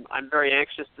I'm very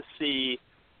anxious to see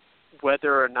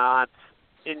whether or not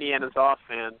Indiana's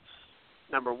offense,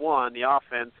 number one, the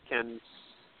offense can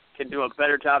do a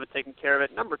better job of taking care of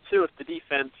it. Number two, if the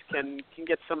defense can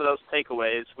get some of those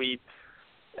takeaways.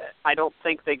 I don't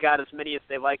think they got as many as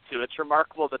they like to. It's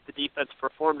remarkable that the defense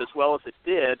performed as well as it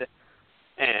did,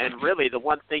 and really the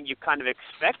one thing you kind of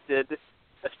expected,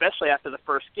 especially after the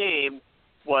first game,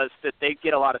 was that they'd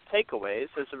get a lot of takeaways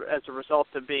as a result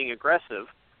of being aggressive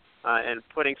and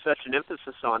putting such an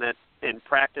emphasis on it in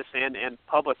practice and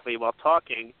publicly while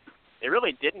talking. They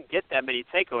really didn't get that many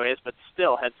takeaways, but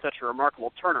still had such a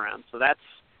remarkable turnaround. So that's,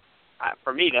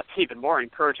 for me, that's even more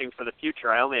encouraging for the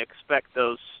future. I only expect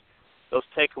those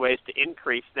takeaways to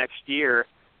increase next year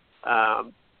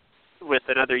with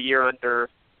another year under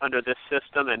this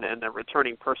system and the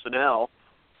returning personnel.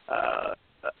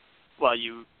 Well,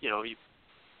 you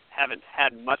haven't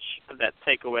had much of that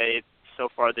takeaway so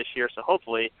far this year, so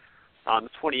hopefully on the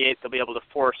 28th they'll be able to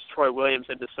force Troy Williams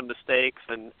into some mistakes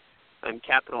and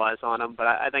capitalize on them. But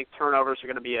I think turnovers are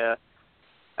going to be,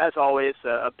 as always,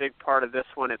 a big part of this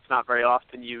one. It's not very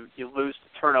often you lose the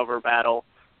turnover battle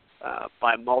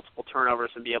by multiple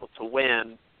turnovers and be able to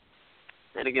win.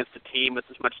 And against a team with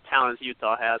as much talent as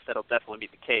Utah has, that'll definitely be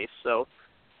the case. So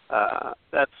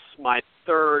that's my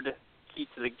third key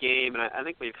to the game, and I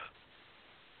think we've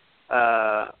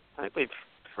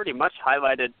pretty much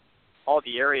highlighted all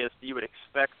the areas that you would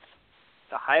expect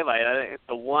to highlight. I think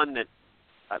the one that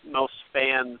most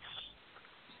fans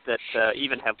that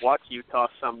even have watched Utah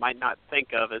some might not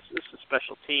think of is the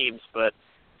special teams, but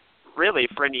really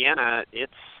for Indiana,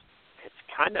 it's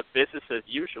kind of business as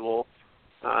usual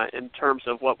in terms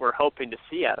of what we're hoping to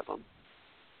see out of them.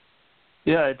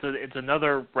 Yeah, it's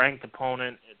another ranked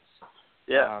opponent.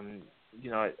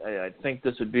 I think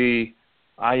this would be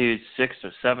IU's 6th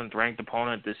or 7th ranked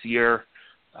opponent this year.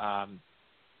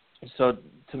 So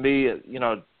to me,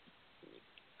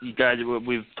 you guys,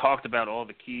 we've talked about all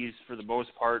the keys for the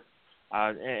most part,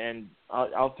 and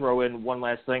I'll throw in one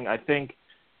last thing. I think,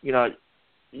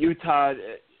 Utah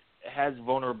has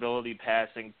vulnerability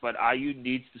passing, but IU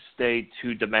needs to stay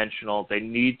two-dimensional. They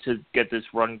need to get this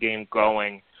run game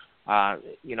going.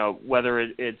 Whether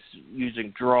it's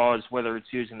using draws, whether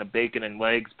it's using the bacon and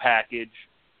legs package,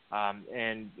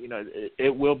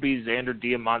 it will be Xander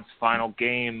Diamant's final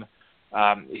game.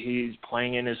 He's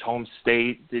playing in his home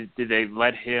state. Did they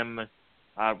let him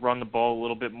run the ball a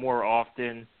little bit more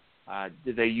often?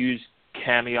 Did they use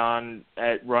Camion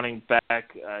at running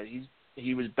back?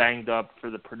 He was banged up for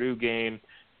the Purdue game.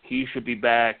 He should be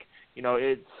back.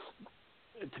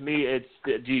 To me, it's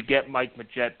do you get Mike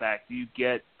Majette back? Do you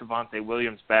get Devontae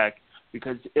Williams back?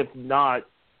 Because if not,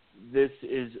 this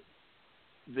is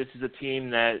a team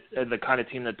that the kind of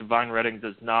team that Divine Redding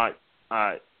does not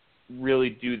really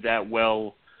do that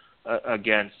well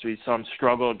against. We saw him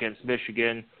struggle against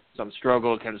Michigan, some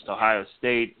struggle against Ohio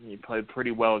State, and he played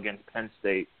pretty well against Penn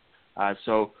State.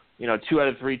 2 out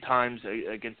of 3 times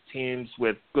against teams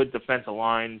with good defensive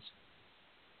lines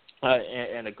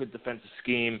and a good defensive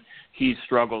scheme, he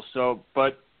struggles.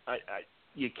 But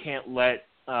you can't let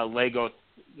Lego,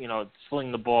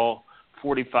 sling the ball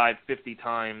 45, 50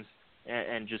 times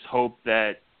and just hope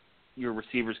that your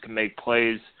receivers can make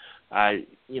plays. I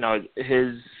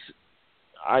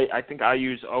think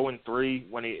IU's 0-3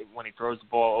 when he throws the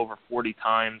ball over 40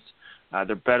 times.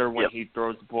 They're better when he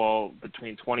throws the ball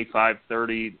between 25,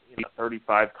 30,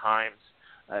 35 times.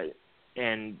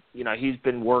 He's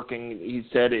been working. He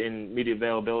said in media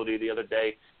availability the other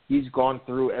day, he's gone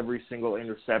through every single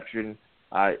interception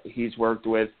he's worked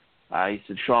with. He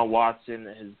said Sean Watson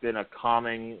has been a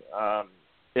calming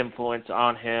influence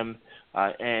on him,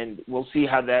 and we'll see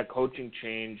how that coaching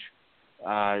change,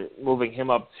 moving him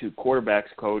up to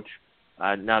quarterbacks coach,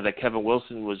 now that Kevin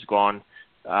Wilson was gone,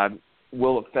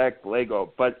 will affect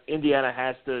Lego. But Indiana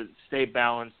has to stay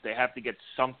balanced. They have to get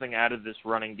something out of this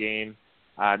running game.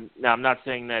 Now, I'm not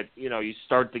saying that, you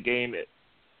start the game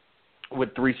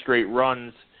with 3 straight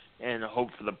runs and hope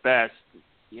for the best.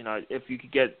 If you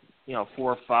could get, 4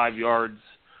 or 5 yards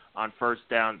on first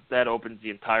down, that opens the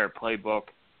entire playbook,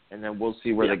 and then we'll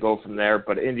see where they go from there.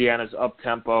 But Indiana's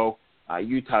up-tempo.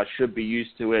 Utah should be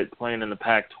used to it playing in the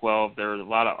Pac-12. There are a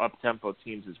lot of up-tempo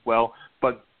teams as well.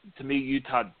 But to me,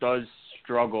 Utah does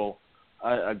struggle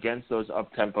against those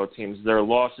up-tempo teams. Their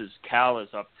losses, Cal is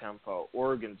up-tempo,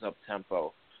 Oregon's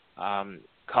up-tempo,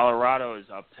 Colorado is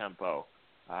up-tempo,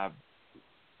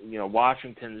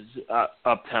 Washington's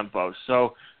up-tempo.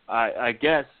 So I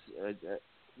guess,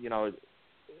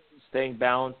 staying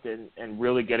balanced and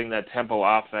really getting that tempo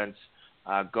offense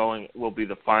going will be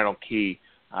the final key.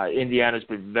 Indiana's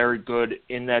been very good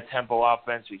in that tempo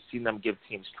offense. We've seen them give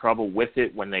teams trouble with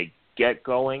it when they get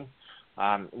going,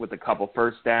 with a couple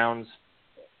first downs,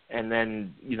 and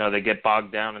then they get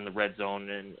bogged down in the red zone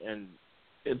and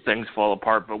things fall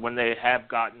apart. But when they have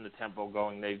gotten the tempo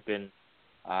going, they've been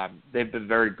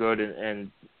very good,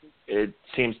 and it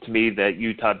seems to me that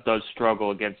Utah does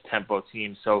struggle against tempo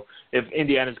teams. So if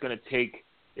Indiana's going to take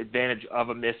advantage of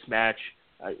a mismatch,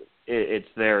 it's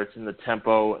there. It's in the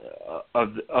tempo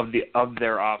of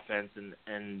their offense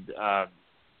and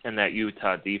that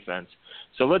Utah defense.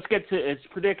 So let's get to it's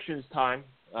predictions time.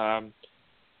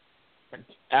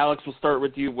 Alex, we'll start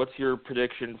with you. What's your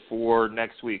prediction for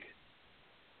next week?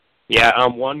 Yeah,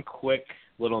 one quick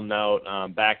little note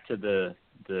back to the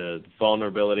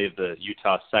vulnerability of the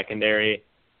Utah secondary.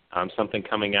 Something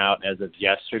coming out as of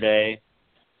yesterday.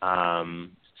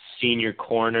 Senior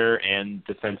corner and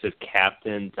defensive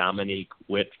captain Dominique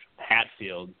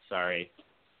Hatfield,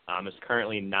 is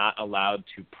currently not allowed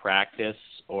to practice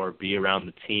or be around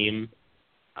the team.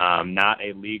 Not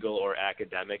a legal or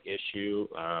academic issue.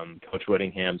 Coach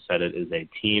Whittingham said it is a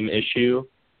team issue.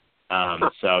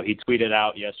 So he tweeted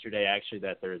out yesterday, actually,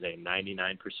 that there is a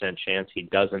 99% chance he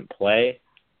doesn't play,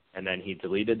 and then he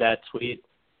deleted that tweet.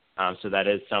 So that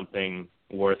is something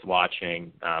worth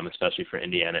watching, especially for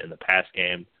Indiana in the pass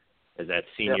game, is that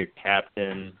senior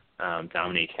captain,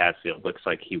 Dominique Hatfield, looks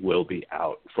like he will be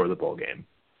out for the bowl game.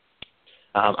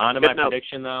 On to my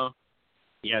prediction, though.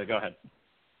 Yeah, go ahead.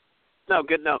 No,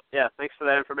 good note. Yeah, thanks for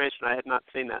that information. I had not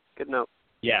seen that. Good note.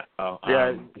 Yeah,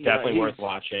 definitely worth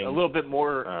watching. A little bit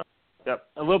more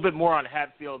on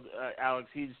Hatfield, Alex.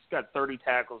 He's got 30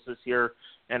 tackles this year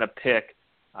and a pick.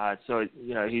 So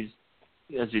he's,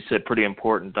 as you said, pretty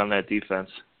important on that defense.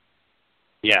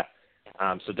 Yeah.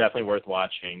 So definitely worth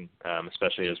watching,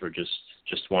 especially as we're just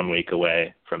 1 week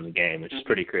away from the game, which is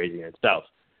pretty crazy in itself.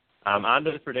 On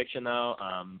to the prediction, though.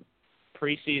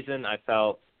 Preseason, I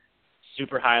felt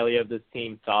super highly of this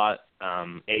team, thought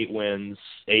 8 wins,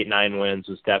 8-9 wins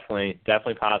was definitely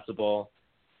possible.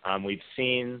 We've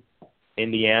seen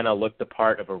Indiana look the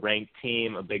part of a ranked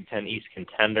team, a Big Ten East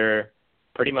contender,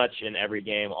 pretty much in every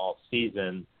game all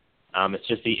season. It's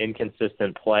just the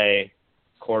inconsistent play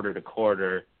quarter to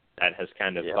quarter that has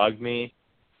kind of bugged me.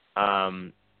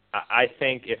 I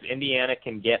think if Indiana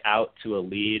can get out to a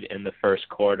lead in the first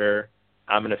quarter,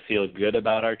 I'm going to feel good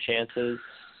about our chances.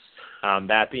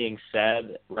 That being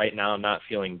said, right now I'm not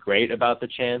feeling great about the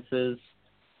chances.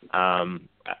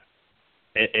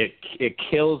 It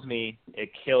kills me.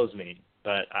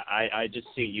 But I just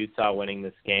see Utah winning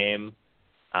this game.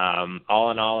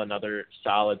 All in all, another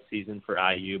solid season for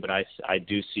IU, but I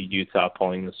do see Utah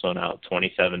pulling this one out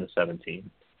 27-17.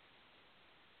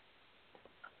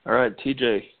 All right,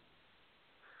 TJ.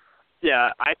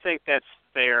 Yeah, I think that's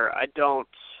fair. I don't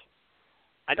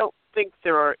think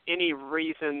there are any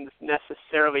reasons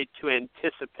necessarily to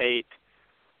anticipate.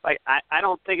 Like, I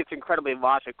don't think it's incredibly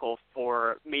logical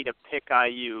for me to pick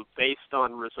IU based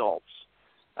on results.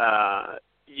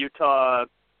 Utah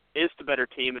is the better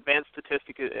team. Advanced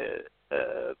statistics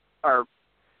are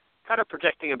kind of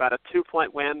projecting about a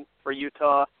 2-point win for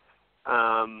Utah.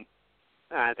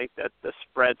 I think that the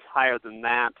spread's higher than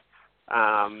that.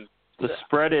 The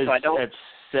spread is at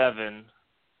 7.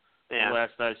 Yeah.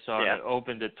 Last I saw it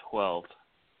opened at 12.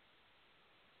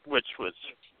 Which was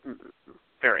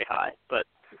very high. But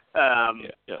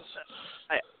yes.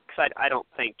 I don't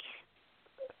think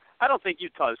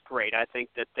Utah is great. I think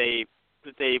that they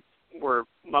were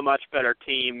a much better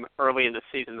team early in the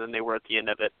season than they were at the end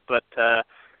of it. But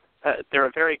they're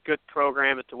a very good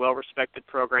program. It's a well-respected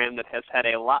program that has had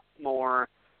a lot more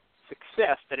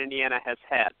success that Indiana has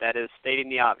had. That is stating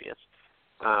the obvious.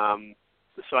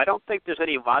 So I don't think there's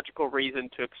any logical reason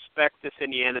to expect this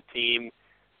Indiana team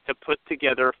to put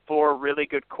together 4 really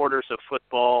good quarters of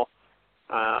football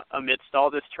amidst all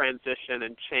this transition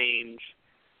and change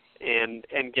and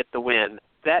get the win.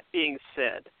 That being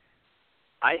said,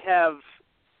 I'll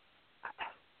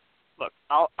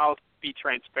be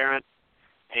transparent,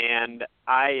 and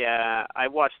I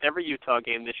watched every Utah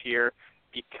game this year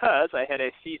because I had a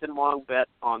season-long bet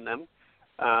on them.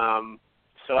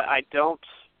 So I don't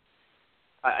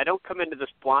come into this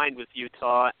blind with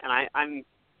Utah, and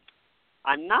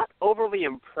I'm not overly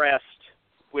impressed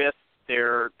with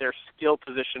their skill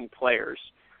position players.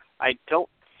 I don't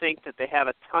think that they have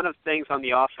a ton of things on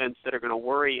the offense that are going to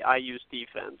worry IU's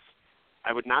defense.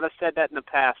 I would not have said that in the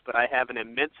past, but I have an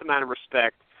immense amount of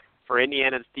respect for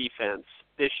Indiana's defense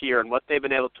this year and what they've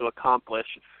been able to accomplish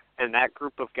and that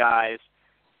group of guys.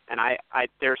 And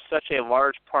there's such a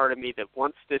large part of me that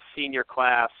wants this senior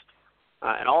class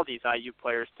and all these IU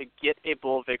players to get a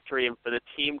bowl victory and for the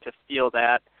team to feel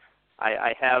that.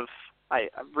 I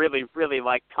really, really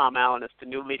like Tom Allen as the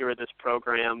new leader of this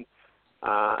program,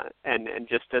 and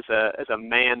just as a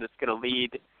man that's going to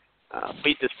lead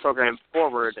this program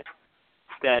forward.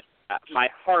 That my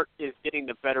heart is getting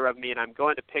the better of me, and I'm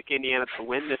going to pick Indiana to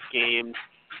win this game,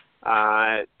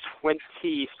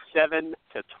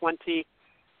 27-20.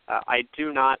 I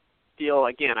don't feel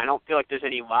like there's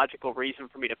any logical reason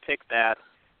for me to pick that.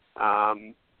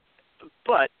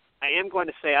 But I am going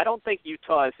to say I don't think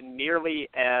Utah is nearly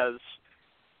as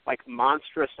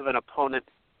monstrous of an opponent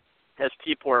as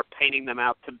people are painting them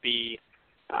out to be.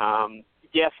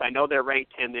 Yes, I know they're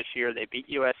ranked 10 this year. They beat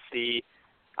USC.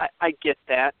 I get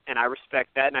that, and I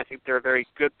respect that, and I think they're a very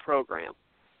good program.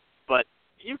 But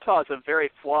Utah is a very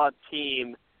flawed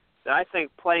team that I think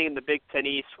playing in the Big Ten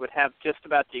East would have just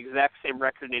about the exact same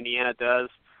record Indiana does.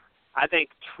 I think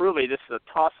truly this is a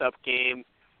toss-up game,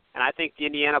 and I think the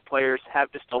Indiana players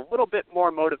have just a little bit more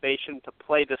motivation to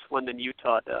play this one than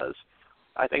Utah does.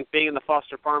 I think being in the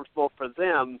Foster Farms Bowl for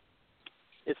them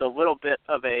is a little bit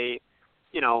of a,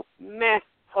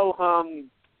 ho-hum,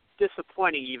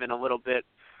 disappointing even a little bit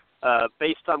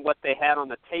based on what they had on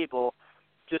the table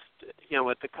just,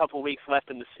 with a couple weeks left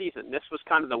in the season. This was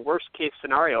kind of the worst-case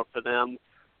scenario for them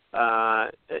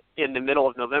in the middle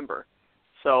of November.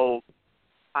 So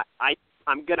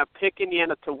I'm going to pick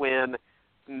Indiana to win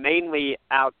mainly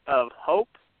out of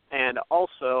hope and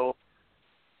also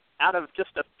out of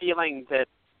just a feeling that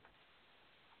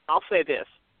I'll say this.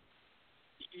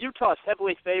 Utah is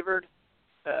heavily favored,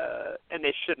 and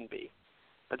they shouldn't be.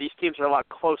 These teams are a lot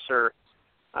closer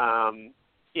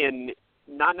in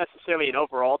not necessarily an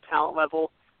overall talent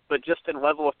level, but just in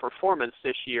level of performance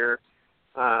this year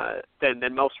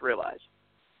than most realize.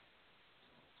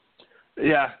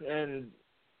 Yeah, and,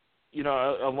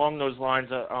 along those lines,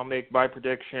 I'll make my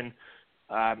prediction.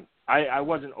 I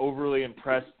wasn't overly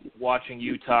impressed watching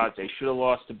Utah. They should have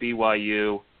lost to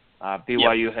BYU.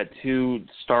 BYU had 2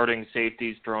 starting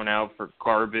safeties thrown out for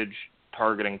garbage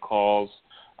targeting calls.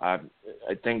 I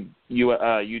think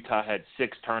Utah had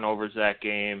 6 turnovers that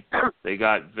game. They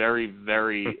got very,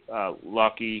 very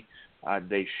lucky.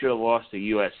 They should have lost to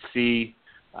USC.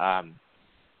 That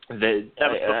was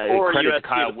before credit USC to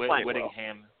Kyle was playing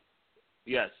Whittingham. Well.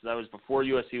 Yes, that was before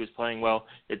USC was playing well.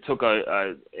 It took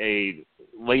a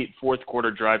late fourth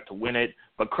quarter drive to win it.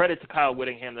 But credit to Kyle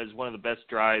Whittingham. That was one of the best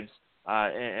drives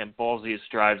and ballsiest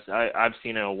drives I've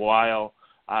seen in a while.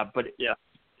 But yeah.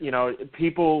 You know,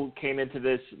 people came into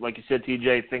this, like you said,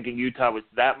 TJ, thinking Utah was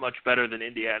that much better than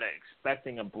Indiana,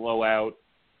 expecting a blowout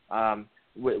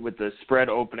with the spread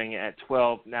opening at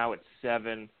 12. Now it's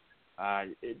 7.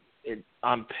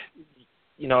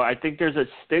 You know, I think there's a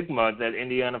stigma that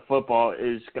Indiana football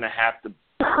is going to have to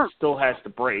still has to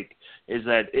break. Is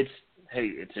that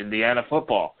it's Indiana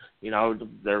football. You know,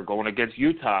 they're going against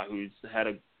Utah, who's had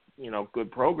a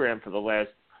good program for the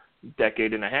last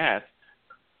decade and a half.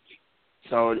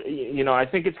 So, you know, I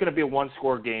think it's going to be a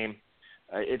one-score game.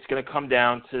 It's going to come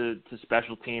down to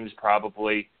special teams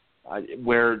probably,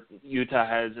 where Utah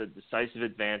has a decisive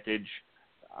advantage.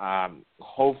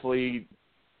 Hopefully,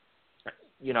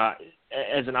 you know,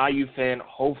 as an IU fan,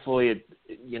 hopefully,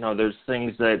 there's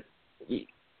things that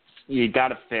you got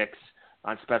to fix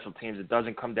on special teams. It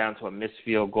doesn't come down to a missed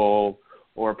field goal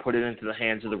or put it into the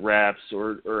hands of the refs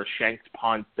or a shanked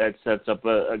punt that sets up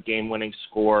a game-winning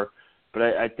score. But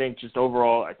I think just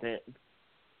overall, I think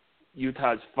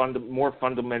Utah's more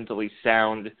fundamentally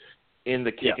sound in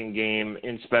the kicking game,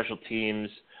 in special teams,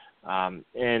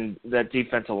 and that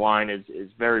defensive line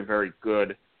is very, very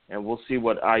good. And we'll see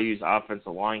what IU's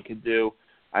offensive line can do.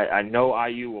 I know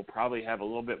IU will probably have a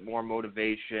little bit more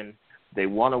motivation. They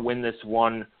want to win this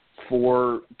one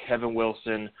for Kevin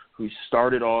Wilson, who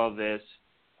started all of this.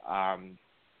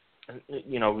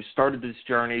 Who started this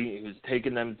journey, who's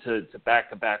taken them to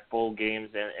back-to-back bowl games,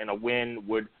 and a win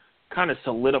would kind of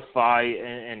solidify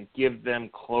and give them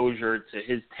closure to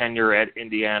his tenure at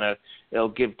Indiana. It'll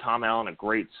give Tom Allen a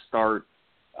great start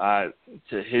to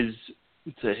his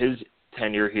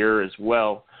tenure here as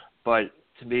well. But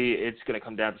to me, it's going to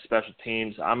come down to special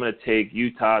teams. I'm going to take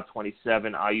Utah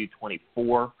 27, IU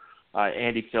 24.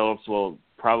 Andy Phillips will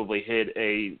probably hit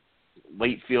a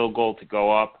late field goal to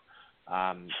go up.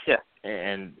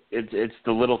 And it's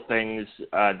the little things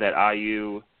that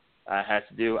IU has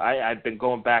to do. I've been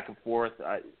going back and forth.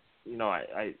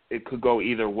 It could go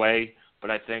either way, but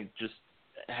I think just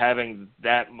having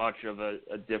that much of a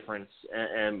difference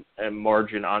and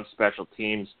margin on special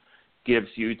teams gives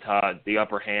Utah the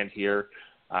upper hand here.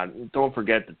 Don't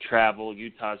forget the travel.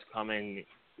 Utah's coming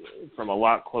from a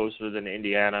lot closer than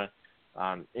Indiana.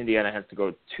 Indiana has to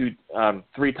go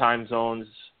 3 time zones.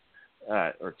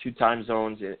 Or 2 time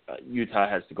zones. Utah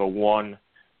has to go 1.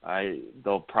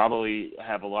 They'll probably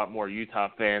have a lot more Utah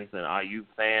fans than IU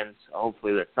fans.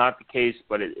 Hopefully that's not the case,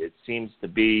 but it seems to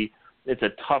be. It's a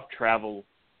tough travel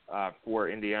for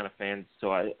Indiana fans,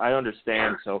 so I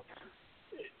understand. So,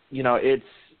 it's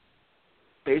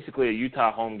basically a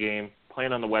Utah home game,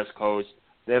 playing on the West Coast.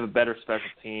 They have a better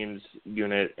special teams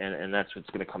unit, and that's what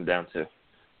it's going to come down to.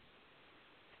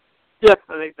 Yeah,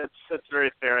 I think that's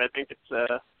very fair. I think it's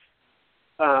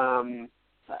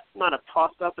not a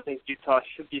toss-up. I think Utah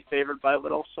should be favored by a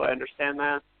little, so I understand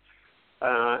that.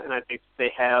 And I think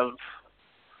they have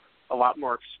a lot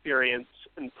more experience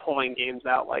in pulling games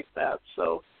out like that.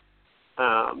 So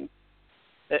I'm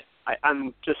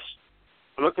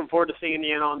looking forward to seeing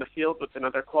Indiana on the field with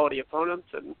another quality opponent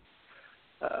and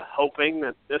hoping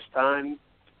that this time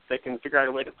they can figure out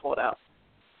a way to pull it out.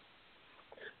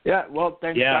 Yeah, well,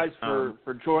 thanks, guys,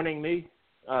 for joining me.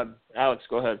 Alex,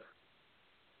 go ahead.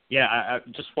 Yeah,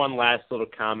 just one last little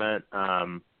comment.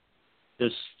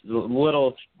 Just a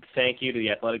little thank you to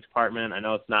the athletic department. I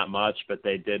know it's not much, but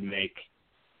they did make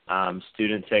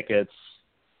student tickets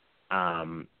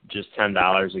just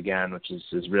 $10 again, which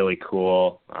is really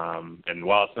cool. And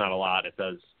while it's not a lot, it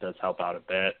does help out a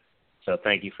bit. So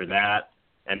thank you for that.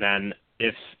 And then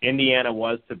if Indiana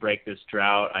was to break this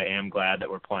drought, I am glad that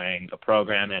we're playing a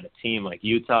program and a team like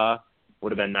Utah.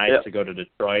 Would have been nice to go to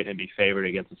Detroit and be favored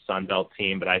against a Sun Belt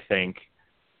team, but I think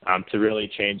to really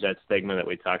change that stigma that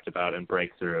we talked about and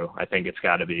break through, I think it's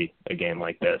got to be a game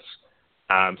like this.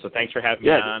 So thanks for having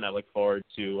me on. I look forward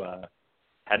to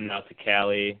heading out to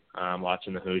Cali,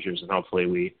 watching the Hoosiers, and hopefully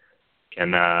we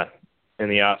can, in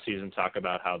the off season, talk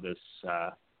about how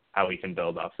we can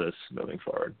build off this moving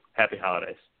forward. Happy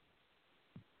holidays.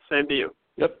 Same to you.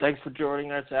 Yep, thanks for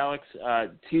joining us, Alex.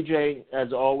 TJ,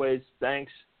 as always,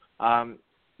 thanks. One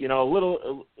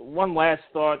last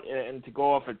thought, and to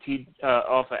go off of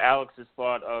Alex's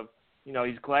thought of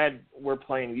he's glad we're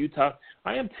playing Utah.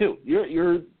 I am too.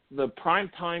 You're the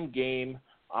primetime game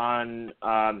on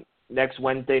next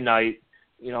Wednesday night.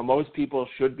 Most people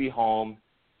should be home.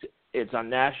 It's on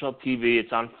national TV.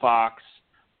 It's on Fox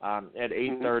at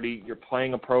 8:30. You're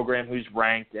playing a program who's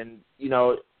ranked. And,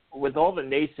 with all the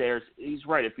naysayers, he's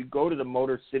right. If you go to the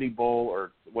Motor City Bowl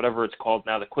or whatever it's called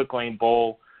now, the Quick Lane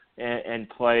Bowl, and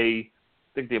play,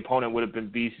 I think the opponent would have been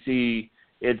BC.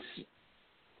 It's,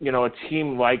 a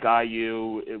team like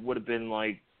IU. It would have been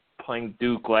like playing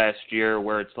Duke last year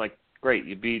where it's like, great,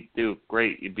 you beat Duke.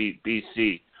 Great, you beat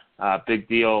BC. Big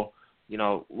deal.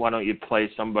 Why don't you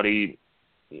play somebody,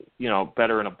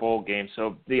 better in a bowl game?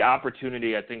 So the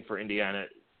opportunity, I think, for Indiana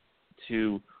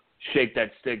to shake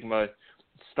that stigma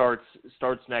starts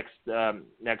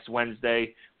next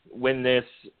Wednesday. Win this,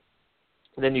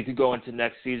 then you could go into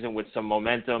next season with some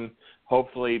momentum.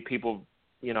 Hopefully people,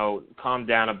 calm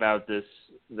down about the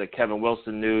Kevin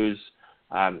Wilson news.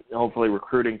 Hopefully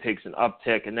recruiting takes an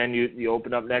uptick, and then you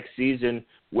open up next season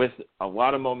with a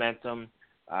lot of momentum,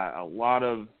 a lot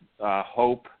of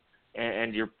hope,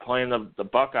 and you're playing the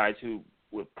Buckeyes, who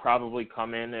would probably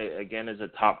come in again as a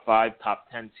top 5, top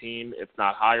 10 team, if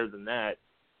not higher than that.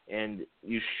 And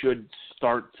you should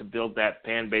start to build that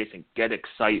fan base and get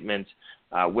excitement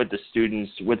with the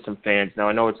students, with some fans. Now,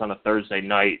 I know it's on a Thursday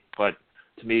night, but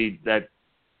to me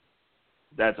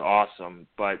that's awesome.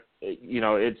 But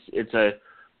it's a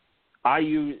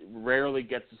IU rarely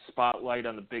gets the spotlight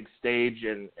on the big stage,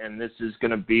 and this is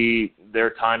going to be their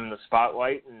time in the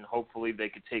spotlight, and hopefully they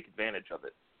could take advantage of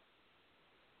it.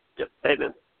 Yep,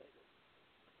 amen.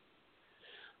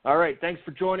 All right, thanks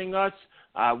for joining us.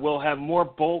 We'll have more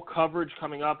bowl coverage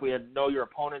coming up. We had Know Your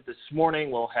Opponent this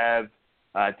morning. We'll have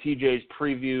TJ's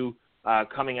preview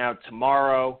coming out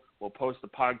tomorrow. We'll post the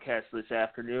podcast this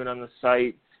afternoon on the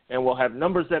site, and we'll have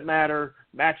Numbers That Matter,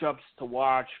 matchups to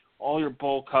watch, all your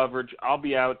bowl coverage. I'll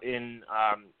be out in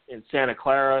Santa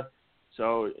Clara,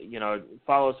 so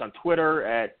follow us on Twitter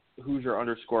at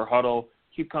Hoosier_Huddle.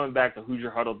 Keep coming back to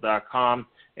HoosierHuddle.com,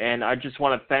 and I just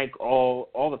want to thank all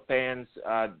the fans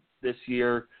this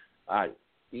year.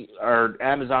 Our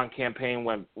Amazon campaign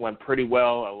went pretty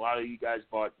well. A lot of you guys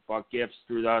bought gifts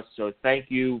through us, so thank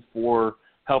you for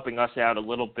helping us out a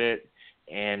little bit,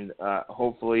 and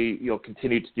hopefully you'll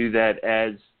continue to do that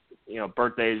as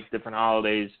birthdays, different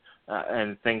holidays,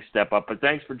 and things step up. But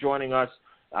thanks for joining us.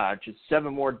 Just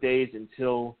 7 more days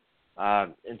until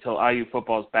IU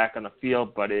football is back on the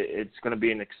field, but it's going to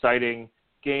be an exciting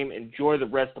game. Enjoy the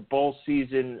rest of bowl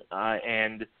season,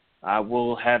 and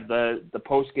we'll have the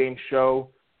post-game show,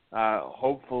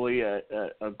 hopefully a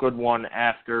good one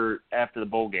after the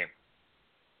bowl game.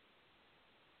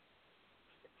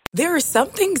 There are some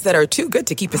things that are too good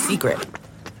to keep a secret.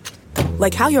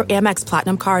 Like how your Amex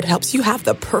Platinum card helps you have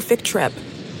the perfect trip.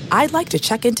 I'd like to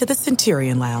check into the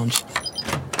Centurion Lounge.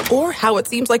 Or how it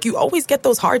seems like you always get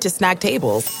those hard-to-snag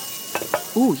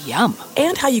tables. Ooh, yum.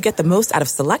 And how you get the most out of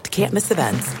select can't-miss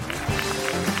events.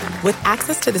 With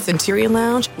access to the Centurion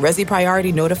Lounge, Resi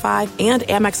Priority Notified, and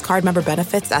Amex card member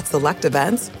benefits at select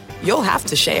events, you'll have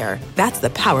to share. That's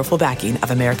the powerful backing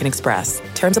of American Express.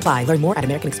 Terms apply. Learn more at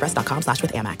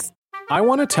americanexpress.com/withAmex. I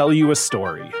want to tell you a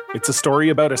story. It's a story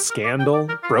about a scandal,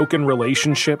 broken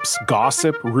relationships,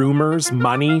 gossip, rumors,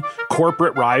 money,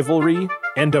 corporate rivalry,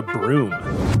 and a broom.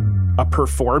 A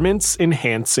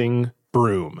performance-enhancing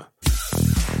broom.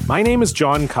 My name is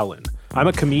John Cullen. I'm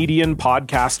a comedian,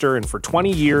 podcaster, and for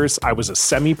 20 years, I was a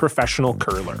semi-professional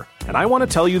curler. And I want to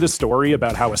tell you the story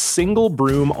about how a single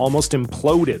broom almost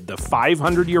imploded the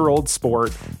 500-year-old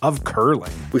sport of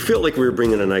curling. We felt like we were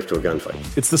bringing a knife to a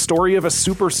gunfight. It's the story of a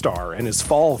superstar and his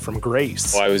fall from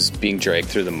grace. I was being dragged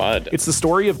through the mud. It's the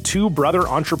story of 2 brother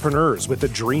entrepreneurs with a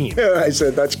dream. I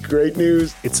said, that's great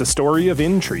news. It's a story of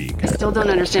intrigue. I still don't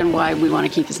understand why we want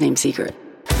to keep his name secret.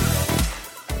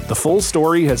 The full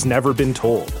story has never been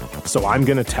told, so I'm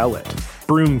going to tell it.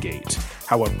 Broomgate,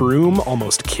 how a broom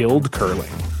almost killed curling.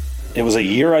 It was a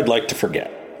year I'd like to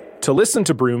forget. To listen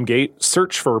to Broomgate,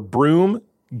 search for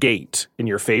Broomgate in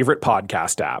your favorite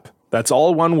podcast app. That's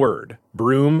all one word,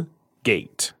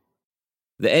 Broomgate.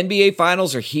 The NBA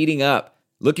Finals are heating up.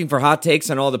 Looking for hot takes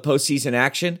on all the postseason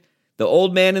action? The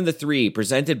Old Man and the Three,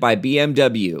 presented by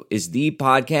BMW, is the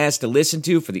podcast to listen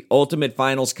to for the ultimate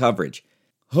finals coverage.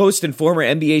 Host and former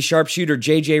NBA sharpshooter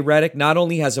JJ Redick not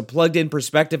only has a plugged-in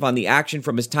perspective on the action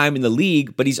from his time in the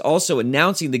league, but he's also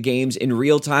announcing the games in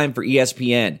real time for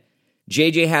ESPN.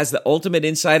 JJ has the ultimate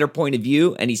insider point of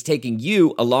view, and he's taking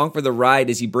you along for the ride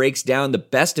as he breaks down the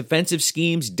best defensive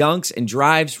schemes, dunks, and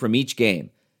drives from each game.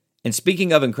 And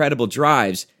speaking of incredible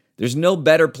drives, there's no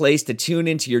better place to tune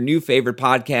into your new favorite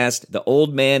podcast, The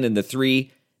Old Man and the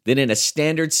Three. than in a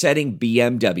standard-setting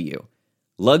BMW.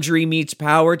 Luxury meets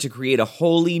power to create a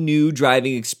wholly new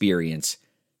driving experience.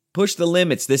 Push the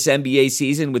limits this NBA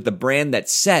season with the brand that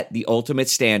set the ultimate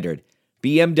standard.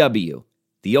 BMW,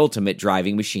 the ultimate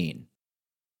driving machine.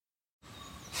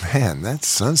 Man, that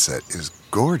sunset is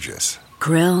gorgeous.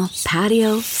 Grill,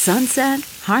 patio, sunset.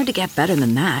 Hard to get better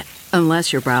than that.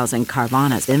 Unless you're browsing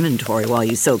Carvana's inventory while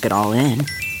you soak it all in.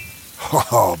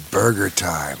 Oh, burger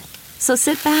time. So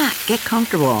sit back, get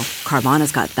comfortable.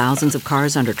 Carvana's got thousands of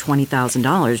cars under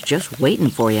 $20,000 just waiting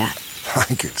for you. I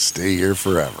could stay here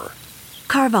forever.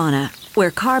 Carvana, where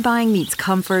car buying meets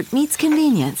comfort, meets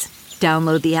convenience.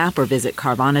 Download the app or visit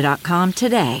Carvana.com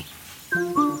today.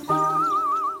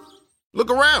 Look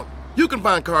around. You can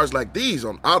find cars like these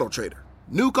on AutoTrader.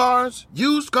 New cars,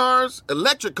 used cars,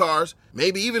 electric cars,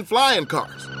 maybe even flying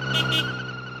cars.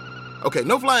 Okay,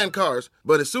 no flying cars,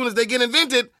 but as soon as they get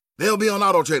invented, they'll be on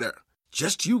AutoTrader.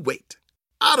 Just you wait.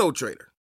 AutoTrader.